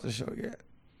about the show yet.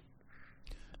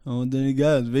 Oh, then he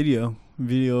got his video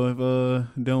of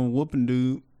them whooping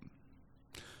dude.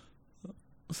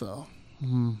 So,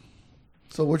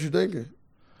 So what you thinking?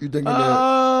 You thinking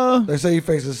that they say he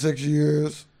faces 6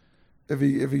 years if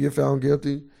he get found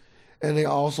guilty, and they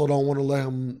also don't want to let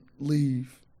him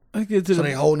leave.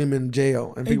 They holding him in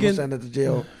jail, and people saying that the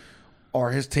jail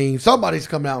or his team, somebody's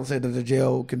come out and said that the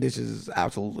jail conditions is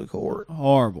absolutely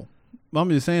horrible. I'm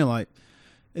just saying, like,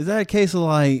 is that a case of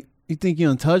like you think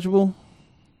you're untouchable?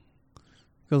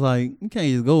 Because like you can't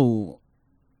just go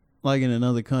like in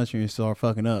another country and start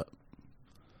fucking up.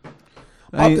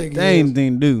 That ain't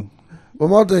anything to do. But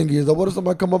my thing is, what if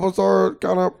somebody come up and start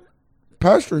kind of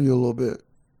pasturing you a little bit?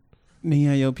 Then you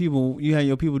have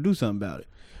your people do something about it.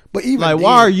 But even like,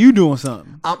 why are you doing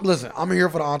something? Listen, I'm here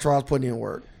for the entourage putting in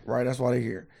work, right? That's why they're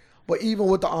here. But even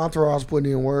with the entourage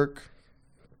putting in work,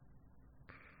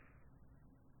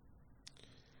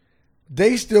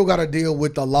 they still got to deal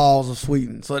with the laws of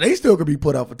Sweden. So they still could be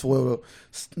put up for 12,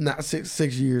 not 6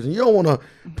 years. And you don't want to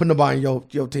put nobody in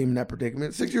your team in that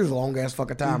predicament. 6 years is a long-ass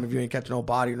fucking time if you ain't catching no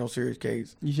body or no serious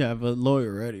case. You should have a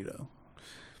lawyer ready, though.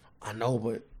 I know,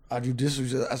 but our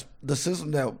judicial, the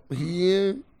system that he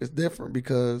in is different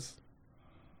because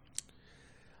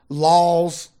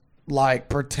laws, like,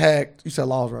 protect. You said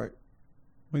laws, right?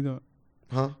 What you doing?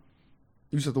 Huh?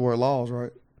 You said the word laws,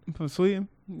 right? From Sweden?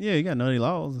 Yeah, you got to know the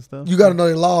laws and stuff. You got to know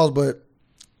the laws, but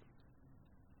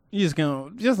you just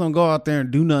don't go out there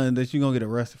and do nothing that you're going to get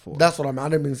arrested for. That's what I mean. I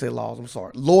didn't mean to say laws. I'm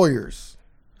sorry. Lawyers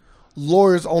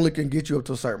only can get you up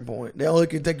to a certain point. They only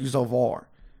can take you so far.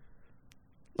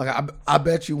 Like, I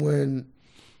bet you when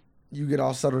you get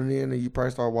all settled in and you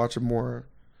probably start watching more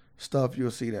stuff,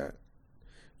 you'll see that.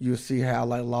 You'll see how,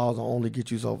 like, laws will only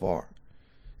get you so far.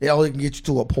 They only can get you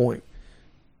to a point.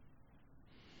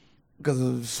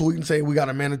 Because Sweden say we got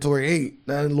a mandatory 8.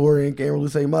 That lawyer can't really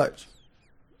say much.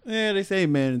 Yeah, they say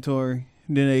mandatory.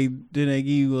 then they give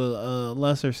you a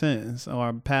lesser sentence or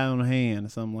a pat on the hand or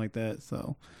something like that.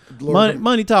 So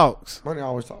money talks. Money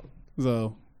always talks.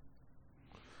 So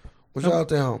what y'all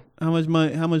down? How much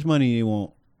money you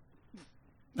want?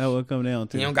 That would come down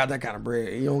to. You don't got that kind of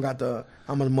bread. You don't got the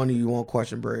how much money you want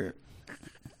question bread.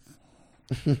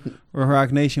 Or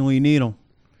Rock Nation when you need them.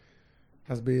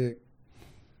 That's big.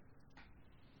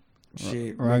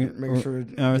 Shit, make sure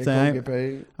they get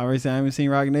paid. I already said I haven't seen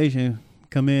Rock Nation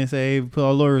come in and say, hey, put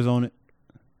our lawyers on it.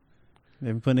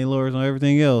 They've been putting their lawyers on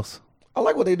everything else. I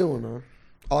like what they doing, man.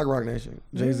 I like Rock Nation.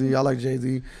 Jay-Z, I like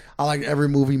Jay-Z. I like every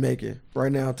move he making.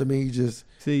 Right now, to me, he just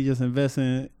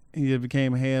investing. He just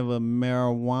became head of a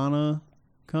marijuana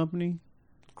company.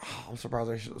 Oh, I'm surprised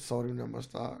they should have sold him that much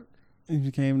stock. He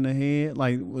became the head,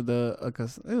 like with it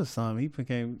was something.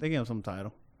 They gave him some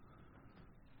title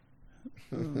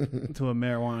to a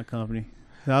marijuana company.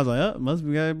 So I was like, oh, must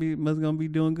gonna be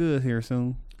doing good here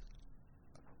soon.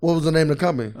 What was the name of the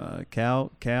company?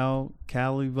 Caliva.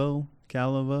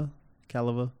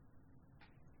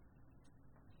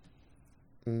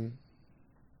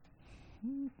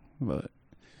 But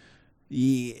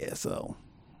yeah, so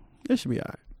it should be all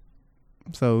right.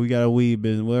 So we got a weed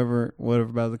business, whatever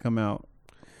about to come out.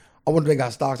 I wonder if they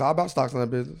got stocks. I bought stocks in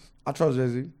that business. I trust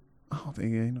Jay-Z. I don't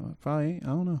think probably ain't. I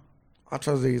don't know. I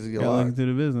trust Jay-Z a lot. Look into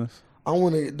the business. I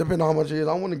want to, depending on how much it is,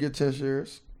 I want to get 10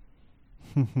 shares.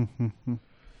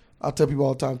 I tell people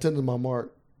all the time, 10 is my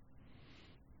mark.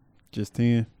 Just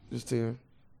 10? Just 10.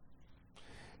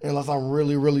 Unless I'm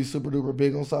really, really super duper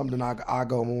big on something, then I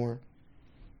go more.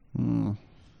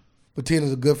 But 10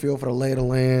 is a good feel for the lay of the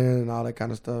land and all that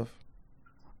kind of stuff.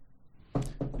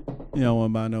 You don't want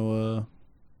to buy no,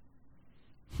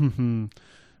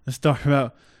 let's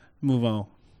move on.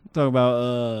 Talk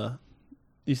about,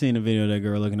 you seen the video of that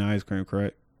girl looking at ice cream,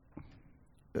 correct?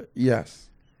 Yes.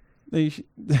 You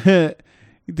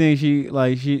think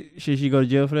should she go to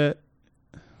jail for that?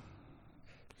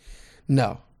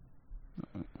 No.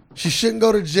 She shouldn't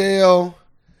go to jail,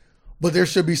 but there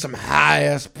should be some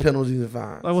high-ass penalties and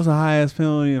fines. Like, what's the highest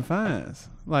penalty and fines?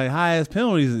 Like, highest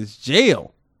penalties is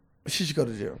jail. She should go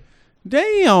to jail.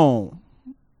 Damn.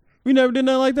 You never did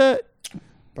nothing like that?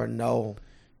 But no.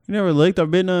 You never licked or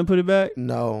bit nothing and put it back?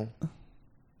 No.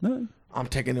 Nothing. I'm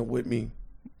taking it with me.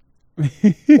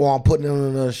 Or I'm putting it on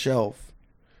another shelf.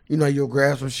 You know, you'll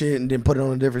grab some shit and then put it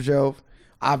on a different shelf.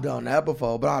 I've done that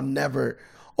before, but I've never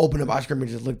opened up ice cream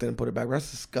and just licked it and put it back. That's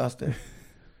disgusting.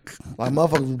 Like,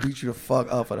 motherfuckers will beat you the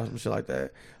fuck up for some shit like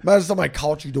that. Imagine somebody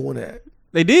caught you doing that.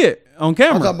 They did on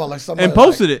camera. I'm talking about like somebody and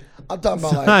posted it. I'm talking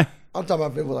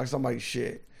about if it was like somebody's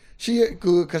shit. She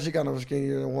good because she kind of was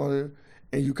skinnier than wanted,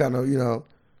 and you kind of, you know,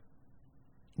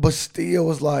 but still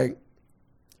was like,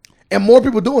 and more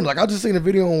people doing it. Like, I just seen a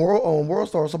video on World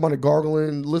Star, somebody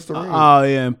gargling Listerine. Oh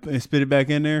yeah, and spit it back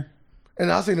in there. And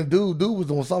I seen a dude was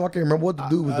doing something. I can't remember what the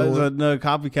dude was doing. There's another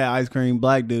copycat ice cream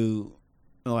black dude,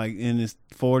 like in his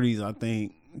 40s, I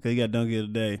think, because he got dunked the other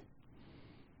day.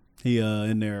 He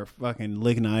in there fucking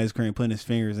licking the ice cream, putting his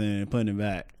fingers in it and putting it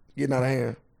back. Getting out of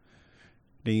hand.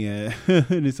 Then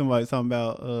then somebody talking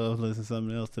about listen to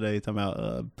something else today, talking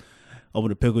about open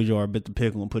the pickle jar, bit the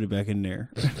pickle and put it back in there.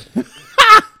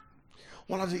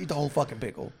 Why not just eat the whole fucking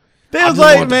pickle? They was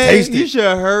like, man, you should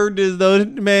have heard this though,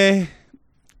 man.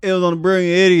 It was on the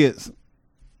Brilliant Idiots.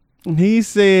 He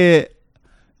said,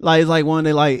 like, it's like one of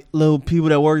the like little people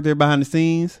that work there behind the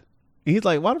scenes. And he's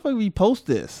like, why the fuck would you post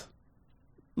this?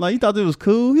 Like, you thought it was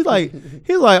cool? He's like,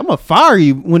 I'm gonna fire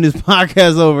you when this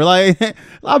podcast's over. Like,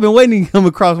 I've been waiting to come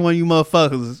across one of you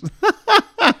motherfuckers.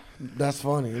 That's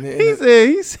funny.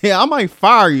 He said, I might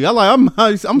fire you. I'm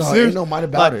serious. Ain't no mind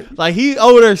about it. Like, he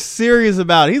over there serious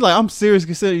about it. He's like, I'm serious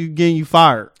considering getting you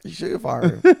fired. You should fire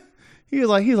him. He was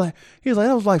like,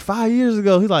 that was like 5 years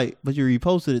ago. He's like, but you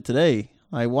reposted it today.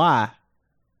 Like, why?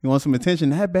 You want some attention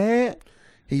that bad?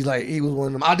 He's like, he was one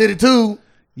of them. I did it too.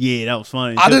 Yeah, that was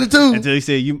funny. I did it too. Until he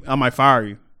said, I might fire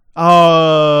you.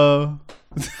 Oh.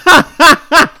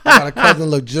 I got a cousin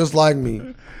look just like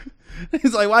me.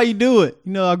 He's like, why you do it?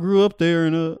 You know, I grew up there,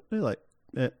 and they're like,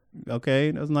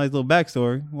 okay, that's a nice little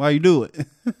backstory. Why you do it?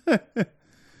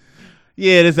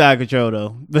 Yeah, this out of control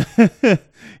though.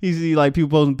 You see like people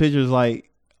posting pictures like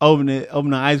opening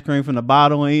the ice cream from the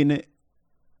bottle and eating it.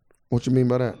 What you mean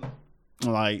by that?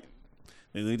 Like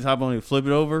they leave the top on it, flip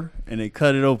it over, and they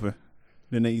cut it open.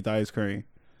 Then they eat the ice cream.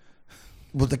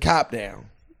 With the cap down.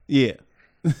 Yeah.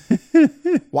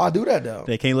 Why do that though?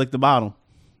 They can't lick the bottom.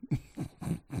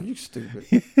 You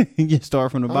stupid. You get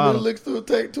start from the bottom. How many licks do it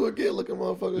take to a good looking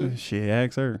motherfucker? Shit,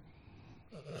 ask her.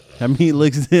 How many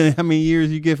licks? How many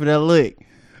years you get for that lick?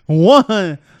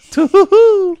 1,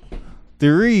 2,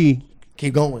 3.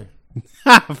 Keep going.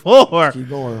 4. Keep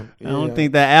going. I don't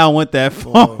think that Al went that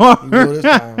far. You go this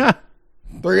time.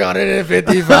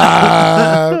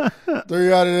 355.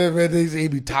 350.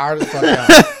 He'd be tired as fuck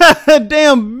out.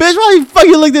 Damn, bitch, why the fuck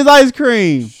you lick this ice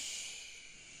cream?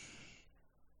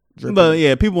 Dripping. But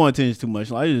yeah, people want attention too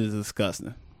much. Like, it's just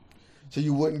disgusting. So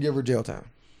you wouldn't give her jail time?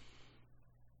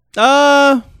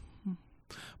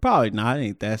 Probably not. It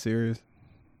ain't that serious.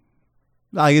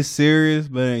 Like, it's serious,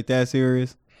 but it ain't that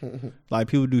serious. Like,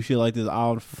 people do shit like this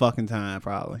all the fucking time,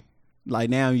 probably. Like,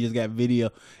 now you just got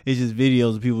video. It's just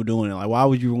videos of people doing it. Like, why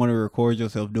would you want to record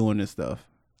yourself doing this stuff?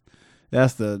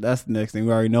 That's the next thing.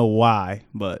 We already know why,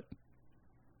 but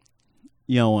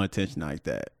you don't want attention like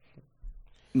that.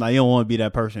 Like, you don't want to be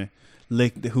that person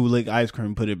who licked ice cream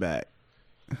and put it back.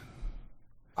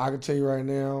 I can tell you right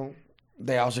now,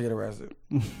 they all should get arrested.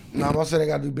 Now, I'm not saying they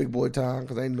got to do big boy time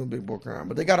because they ain't doing big boy crime,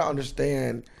 but they got to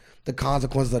understand the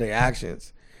consequences of their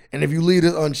actions. And if you leave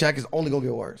this unchecked, it's only going to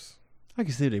get worse. I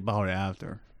can see they bought it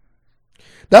after.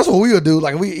 That's what we would do.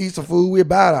 Like, if we eat some food, we'd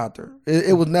buy it after.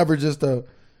 It was never just to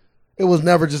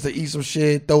eat some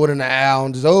shit, throw it in the aisle,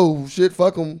 and just, oh, shit,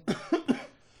 fuck them.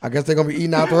 I guess they're going to be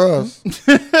eating after us.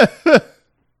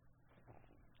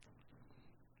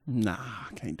 Nah,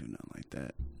 I can't do nothing like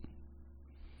that.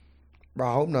 Bro,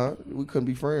 I hope not. We couldn't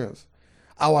be friends.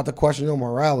 I want to question your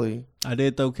morality. I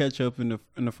did throw ketchup in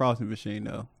the frosting machine,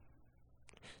 though.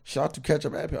 Shout out to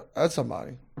ketchup at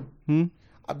somebody. I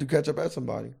do ketchup at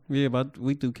somebody. Yeah, but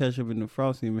we threw ketchup in the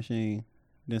frosting machine,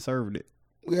 then served it.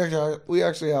 We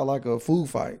actually had like a food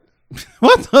fight.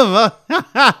 What the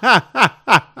fuck?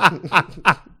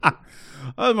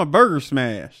 Oh, my burger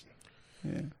smashed.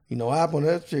 Yeah. You know what happened when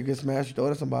that shit gets smashed? You throw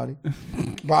it at somebody.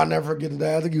 Bro, I'll never forget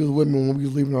that. I think he was with me when we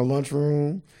was leaving our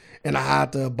lunchroom. And I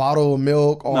had the bottle of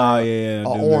milk or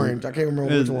orange. I can't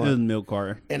remember which one. It was milk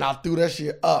carton. And I threw that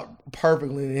shit up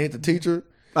perfectly and it hit the teacher.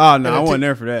 Oh, no, I wasn't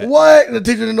there for that. What? And the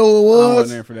teacher didn't know who it was? I wasn't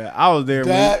there for that. I was there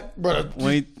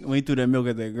when he threw that milk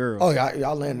at that girl. Oh, yeah,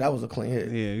 y'all landed. That was a clean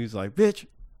hit. Yeah, he was like, bitch.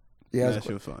 Yeah, that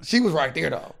shit was fun. She was right there,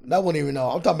 though. That wouldn't even know.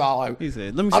 I'm talking about like... He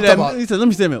said, let me see that. He said, let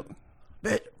me see that milk.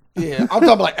 Bitch. Yeah, I'm talking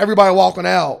about like everybody walking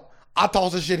out. I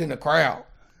tossed this shit in the crowd.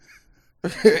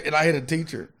 And I hit a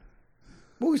teacher.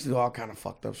 But we used to do all kind of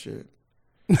fucked up shit.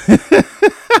 We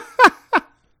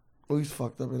used to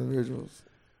fucked up individuals.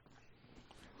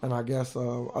 And I guess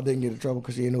I didn't get in trouble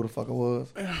because she didn't know who the fuck it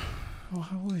was.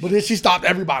 But then she stopped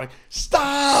everybody.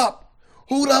 Stop!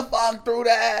 Who the fuck threw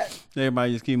that?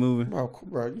 Everybody just keep moving.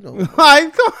 Bro, you know.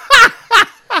 Like,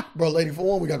 bro, lady, for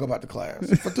one, we got to go back to class.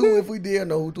 For two, if we did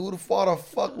know who the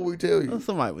fuck would we tell you?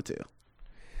 Somebody would tell.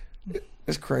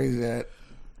 It's crazy that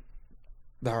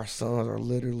our sons are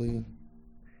literally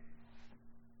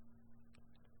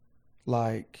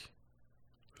like,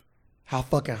 how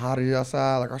fucking hot it is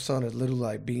outside. Like, our son is literally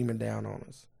like beaming down on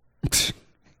us.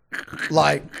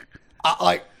 like,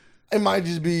 it might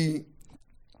just be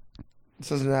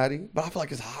Cincinnati, but I feel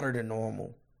like it's hotter than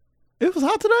normal. It was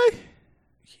hot today?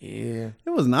 Yeah.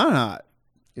 It was not hot.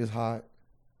 It's hot.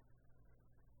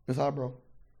 It's hot, bro.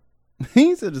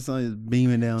 He said the sun is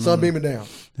beaming down. Sun beaming down.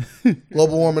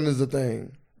 Global warming is the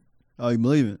thing. Oh, you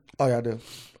believe it? Oh, yeah, I do.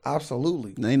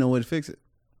 Absolutely. There ain't no way to fix it.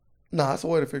 Nah, that's a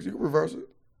way to fix it. You can reverse it.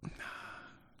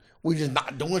 We just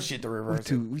not doing shit to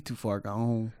reverse it. We too far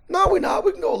gone. No, we not.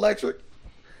 We can go electric.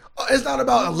 It's not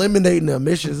about eliminating the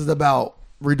emissions. It's about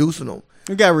reducing them.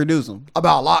 We gotta reduce them.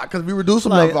 About a lot. Because we reduce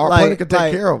them, our planet can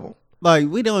take care of them. Like,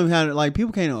 we don't even have, like,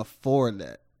 people can't even afford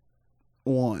that.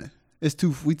 One.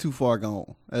 We too far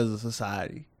gone as a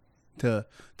society to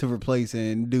replace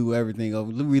and do everything.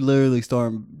 We literally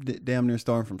damn near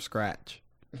starting from scratch.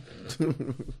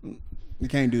 You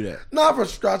can't do that. Not from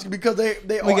scratch because we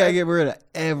gotta get rid of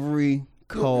every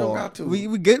car. You don't got to.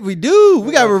 We do.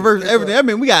 We gotta reverse everything. I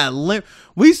mean, we gotta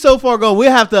we so far gone. We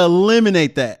have to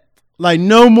eliminate that. Like,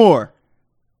 no more.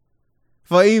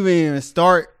 For even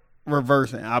start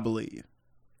reversing, I believe.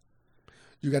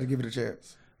 You got to give it a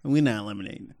chance. We're not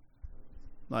eliminating it.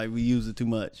 Like, we use it too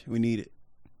much. We need it.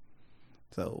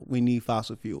 So, we need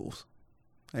fossil fuels.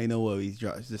 Ain't no way we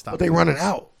just stop. But they running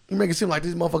out. You make it seem like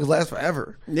these motherfuckers last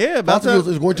forever. Yeah, about fossil fuels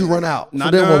is going to run out.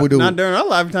 Not so then what we do? Not during our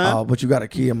lifetime. Oh, but you got a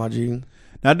key in my G.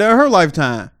 Not during her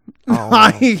lifetime.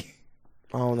 I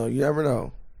don't know. You never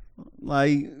know.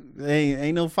 Like,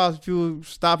 ain't no fossil fuel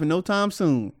stopping no time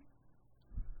soon.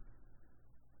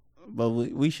 But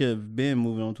we should have been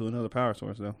moving on to another power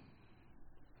source, though.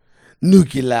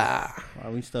 Nuclear. Why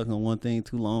we stuck on one thing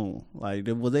too long? Like,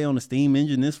 was they on the steam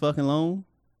engine this fucking long?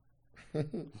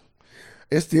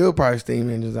 It's still probably steam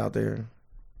engines out there.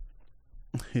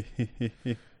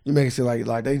 You make it seem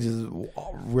like they just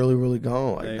really, really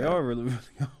gone. Like they that. are really, really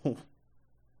gone.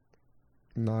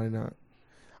 No, they not.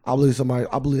 I believe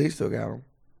they still got them.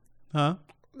 Huh?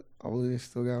 I believe they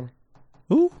still got them.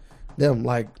 Who? Them,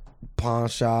 like, pawn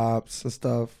shops and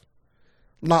stuff.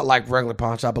 Not like regular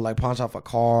pawn shop, but like pawn shop for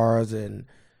cars and,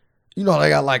 you know, they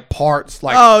got like parts.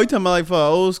 Like, oh, you talking about like for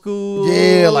old school?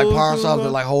 Yeah, like pawn shops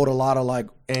that like hold a lot of like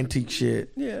antique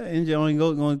shit. Yeah, and you only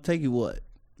going to take you what?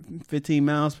 15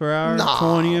 miles per hour? Nah,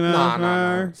 20 miles per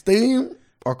hour? Steam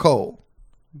or cold?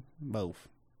 Both.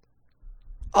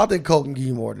 I think cold can give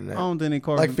you more than that. I don't think they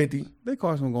cars like 50. Their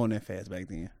cars weren't going that fast back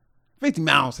then. 50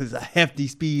 miles is a hefty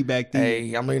speed back then.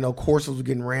 Hey, I mean, horses were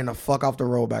getting ran the fuck off the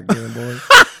road back then, boy.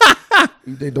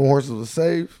 You think the horses were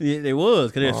safe? Yeah, they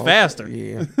was, because it was faster.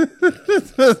 Yeah.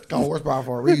 Got horsepower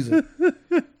for a reason.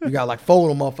 You got like 4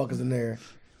 of them motherfuckers in there.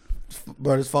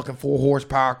 But it's fucking 4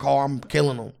 horsepower car. I'm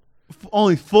killing them.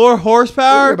 Only 4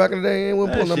 horsepower? Yeah, back in the day, ain't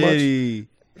pulling that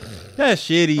much. That's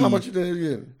shitty. How much you think it's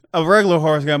getting? A regular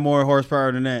horse got more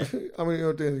horsepower than that. I mean, you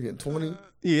don't think it's getting 20?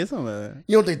 Yeah, something like that.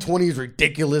 You don't think 20 is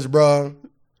ridiculous, bro?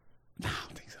 I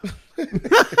don't think so.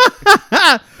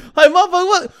 Like,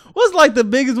 motherfucker, what's like the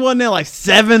biggest one there? Like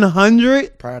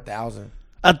 700? Probably 1,000.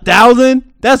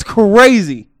 1,000? That's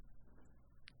crazy.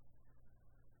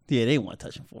 Yeah, they weren't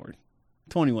touching 40.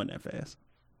 20 wasn't that fast.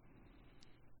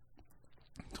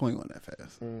 20 wasn't that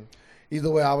fast. Either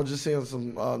way, I was just seeing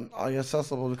some. I guess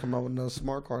Tesla will come out with another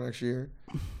smart car next year,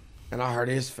 and I heard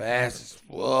it's fast as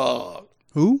fuck.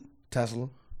 Who? Tesla.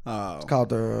 Oh. It's called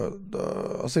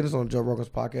the. I see this on Joe Rogan's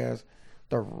podcast.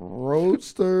 The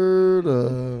Roadster.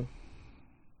 I'm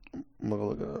gonna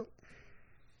look it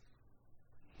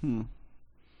up.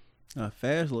 A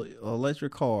fast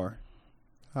electric car.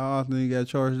 How often you gotta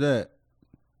charge that?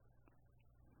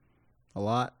 A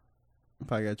lot.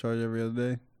 Probably gotta charge every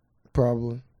other day.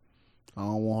 Probably. I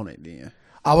don't want it then.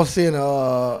 I was seeing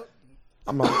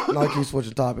I'm not keep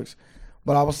switching topics,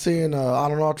 but I was seeing I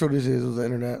don't know how true this is. It was the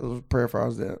internet. It was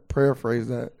paraphrase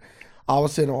that. I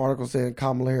was seeing an article saying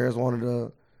Kamala Harris wanted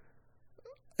to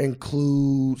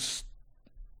include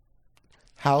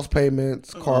house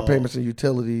payments, car payments, and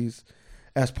utilities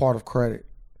as part of credit.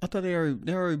 I thought they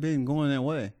already been going that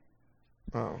way.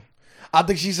 Oh, I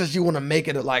think she said she want to make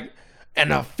it like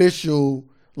an official,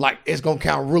 like it's gonna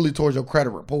count really towards your credit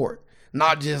report,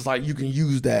 not just like you can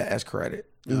use that as credit.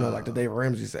 You know, like the Dave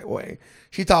Ramsey said. Way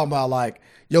she talking about like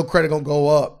your credit gonna go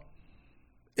up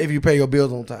if you pay your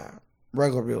bills on time,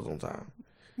 regular bills on time.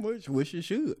 Which it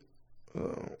should.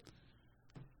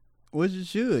 Which it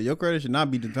should. Your credit should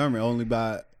not be determined only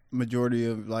by majority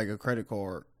of like a credit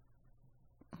card.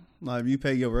 Like if you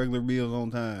pay your regular bills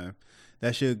on time,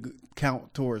 that should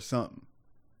count towards something.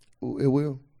 It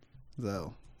will.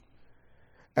 So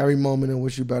every moment in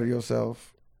which you better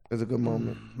yourself is a good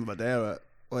moment. But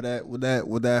would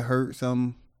that hurt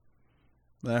some?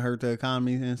 Would that hurt the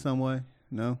economy in some way?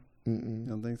 No, you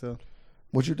don't think so?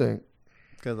 What you think?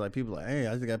 Because like people are like, hey,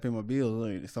 I just got to pay my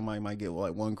bills. Somebody might get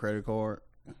like one credit card.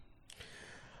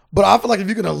 But I feel like if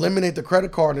you can eliminate the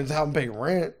credit card and just have them pay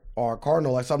rent or a car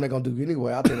note, like something they're gonna do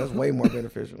anyway, I think that's way more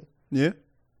beneficial. Yeah.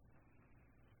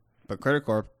 But credit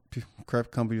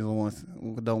companies don't want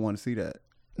to see that.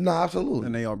 No, absolutely.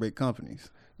 And they are big companies.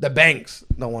 The banks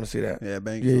don't want to see that. Yeah,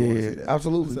 banks don't want to see that.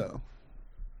 Absolutely. So,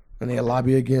 and they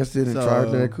lobby against it and try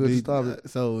everything they could to stop it.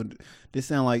 So this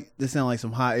sound like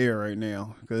some hot air right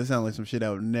now because it sounds like some shit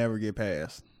that would never get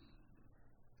passed.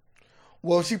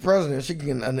 Well, if she's president, she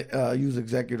can use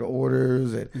executive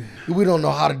orders, and we don't know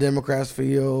how the Democrats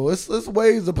feel. It's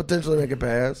ways to potentially make it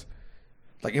pass.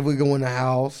 Like if we go in the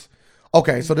House.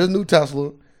 Okay, so this new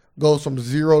Tesla goes from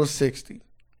 0 to 60.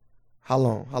 How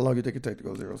long? How long do you think it take to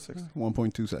go 0 to 60?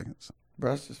 1.2 seconds.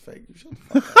 Bro, that's just fake. You shut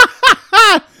the fuck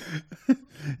up.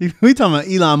 We talking about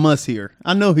Elon Musk here.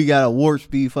 I know he got a warp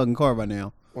speed fucking car by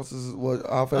now. How fast?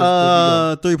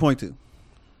 3.2.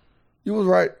 You was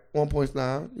right.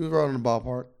 1.9. You was right in the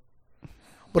ballpark.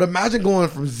 But imagine going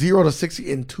from 0 to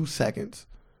 60 in 2 seconds.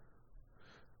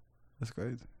 That's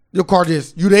crazy. Your car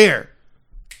just, you there.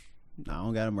 No, I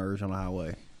don't got to merge on the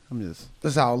highway.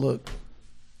 That's how it look.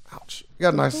 Ouch. You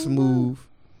got a nice smooth,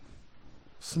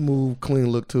 clean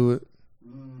look to it.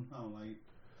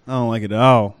 I don't like it at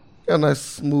all. Got a nice,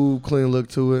 smooth, clean look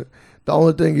to it. The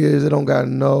only thing is it don't got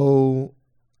no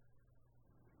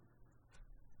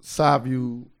side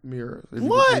view mirrors.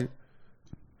 What?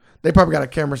 They probably got a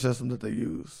camera system that they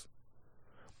use,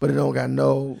 but it don't got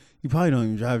no. You probably don't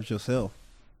even drive it yourself.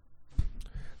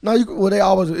 No, it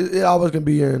always can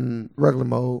be in regular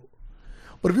mode.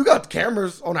 But if you got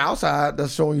cameras on the outside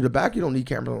that's showing you the back, you don't need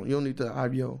cameras on. You don't need the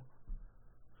IBO,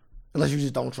 unless you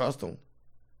just don't trust them.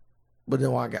 But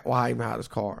then why even have this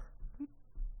car?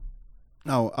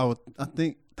 No, I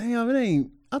think damn it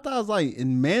ain't. I thought it was like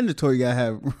in mandatory you gotta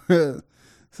have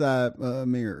side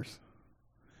mirrors.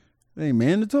 It ain't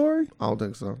mandatory? I don't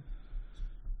think so.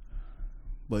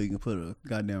 But you can put a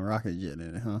goddamn rocket jet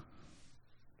in it, huh?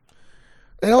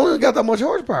 They don't really got that much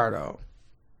horsepower though.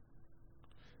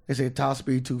 They say top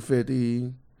speed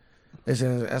 250. They say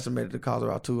it's estimated to cost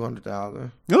about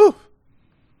 $200,000. Ooh.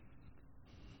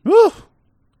 Ooh.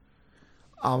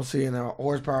 I'm seeing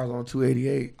horsepower is on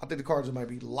 288. I think the cars might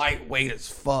be lightweight as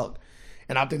fuck.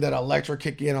 And I think that electric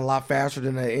kick in a lot faster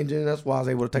than the engine. That's why I was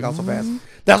able to take out so fast.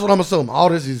 That's what I'm assuming. All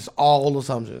this is all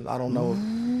assumptions. I don't know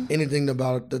anything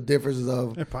about the differences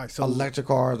of electric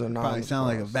cars or not. Probably sound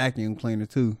like a vacuum cleaner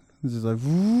too. It's just like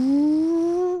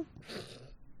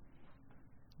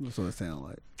that's what it sounds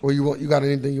like. Well, you got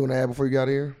anything you want to add before you got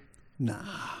here? Nah.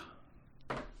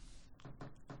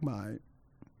 Alright.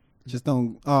 Just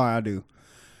don't. Oh, I do.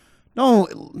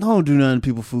 Don't do nothing to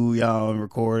people's food, y'all, and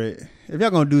record it. If y'all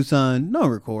gonna do something, don't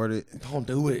record it. Don't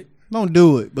do it. Don't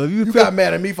do it. But if you got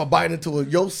mad at me for biting into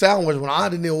your sandwich when I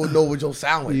didn't even know it was your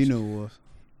sandwich. You know it was.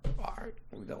 All right,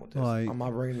 we done with this. Like, I'm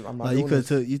not bringing. I'm not. Like doing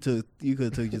you could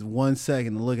have took just 1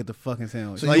 second to look at the fucking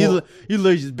sandwich. So Like you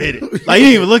literally just bit it. Like you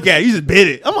didn't even look at it. You just bit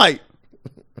it. I'm like,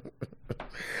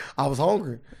 I was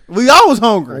hungry. We all was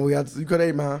hungry. Well, you could have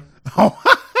ate mine.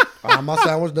 My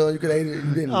sandwich done. You could have ate it.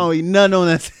 You didn't. I don't eat nothing on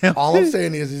that sandwich. All I'm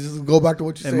saying is just go back to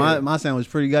what you said. My sandwich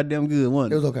pretty goddamn good,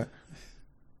 wasn't it? It was okay.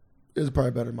 It was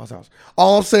probably better than my sandwich.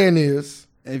 All I'm saying is,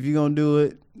 if you're gonna do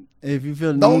it, if you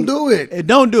feel the don't need, do it.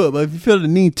 Don't do it. But if you feel the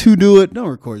need to do it, don't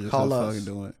record yourself Call us. fucking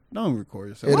doing it. Don't record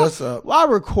yourself. Hit us up. Why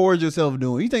record yourself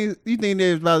doing it? You think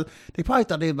they probably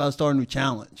thought they was about to start a new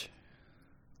challenge.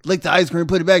 Lick the ice cream,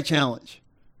 put it back challenge.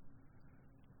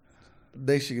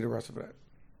 They should get arrested for that.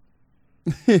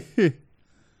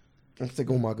 I'm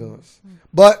sticking with my guns.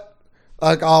 But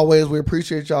like always, we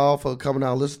appreciate y'all for coming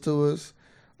out and listening to us.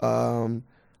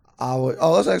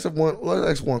 Let's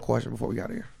ask one question before we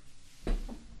got here.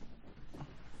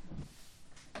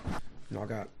 I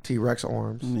got T-Rex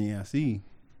arms. Yeah, I see.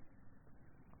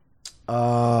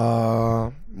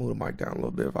 Move the mic down a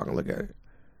little bit if I can look at it.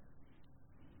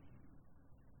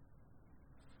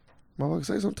 Motherfucker,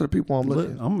 say something to the people I'm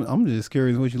looking. I'm just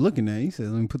curious what you're looking at. He said,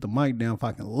 let me put the mic down if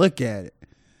I can look at it.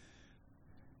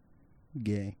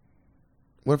 Gay.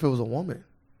 What if it was a woman?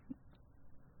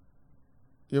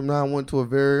 You know, I went to a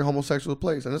very homosexual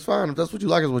place, and it's fine. If that's what you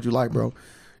like, is what you like, bro.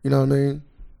 You know what I mean?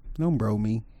 Don't bro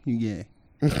me. You gay.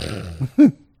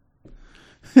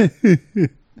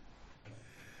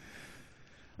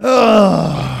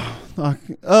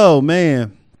 Oh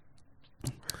man.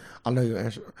 I know your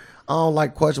answer. I don't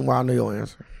like question where I know your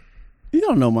answer. You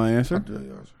don't know my answer. I do know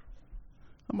your answer.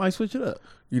 I might switch it up.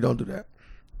 You don't do that.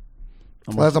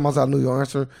 Last time I said I knew your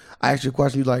answer, I asked you a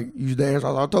question. You like, use the answer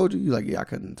I told you. You like, yeah, I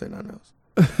couldn't say nothing else.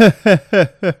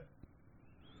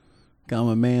 I'm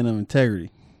a man of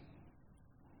integrity.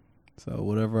 So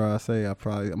whatever I say, I'm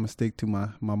gonna stick to my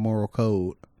moral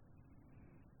code.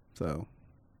 So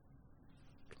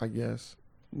I guess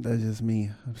that's just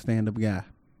me. I'm a stand-up guy.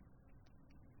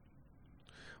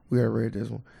 We already read this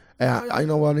one. And I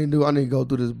know what I need to do. I need to go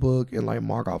through this book and like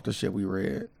mark off the shit we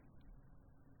read.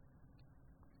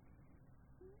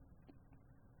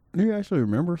 Do you actually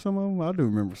remember some of them? I do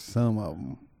remember some of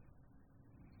them.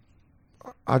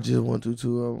 I just went through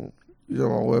 2 of them. You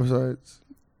talking about websites?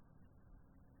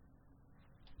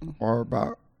 Or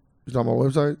about, you talking about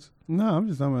websites? No, I'm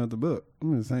just talking about the book.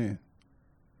 I'm just saying.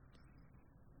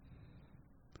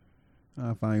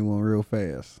 I'll find you one real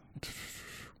fast.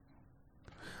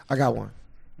 I got one.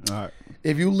 All right.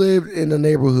 If you lived in a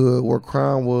neighborhood where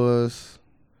crime was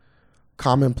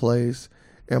commonplace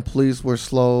and police were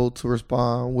slow to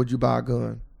respond, would you buy a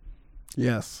gun?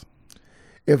 Yes.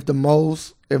 If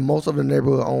most of the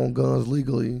neighborhood owned guns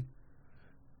legally,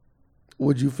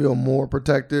 would you feel more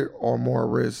protected or more at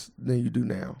risk than you do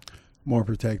now? More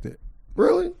protected.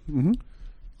 Really? Mm-hmm.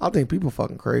 I think people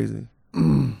fucking crazy.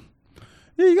 Yeah,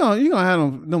 you gonna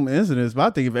have them incidents, but I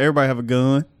think if everybody have a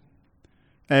gun,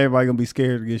 everybody gonna be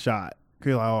scared to get shot.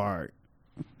 Cause like, all right,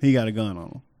 he got a gun on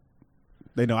him.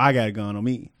 They know I got a gun on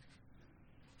me.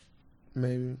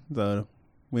 Maybe. So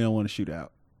we don't want to shoot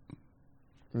out.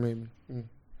 Maybe.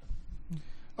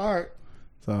 All right.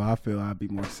 So I feel I'd be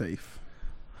more safe.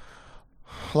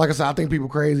 Like I said, I think people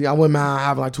crazy. I wouldn't mind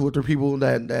having like 2 or 3 people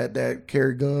that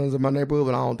carry guns in my neighborhood,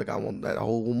 but I don't think I want that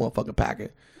whole motherfucking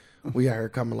packet. We out here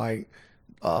coming like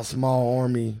a small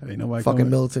army, fucking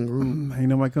militant group. Ain't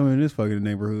nobody coming in this fucking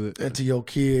neighborhood. Until your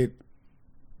kid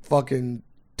fucking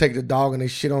take the dog and they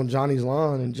shit on Johnny's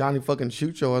lawn and Johnny fucking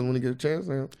shoot your ass when he get a chance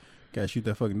now. Gotta shoot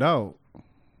that fucking dog.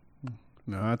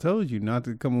 No, I told you not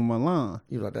to come on my line.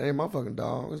 You like, that ain't my fucking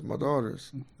dog. It's my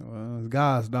daughter's. Well, it's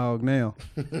God's dog now.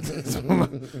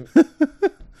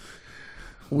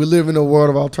 We live in a world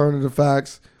of alternative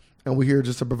facts, and we're here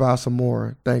just to provide some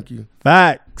more. Thank you.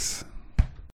 Facts.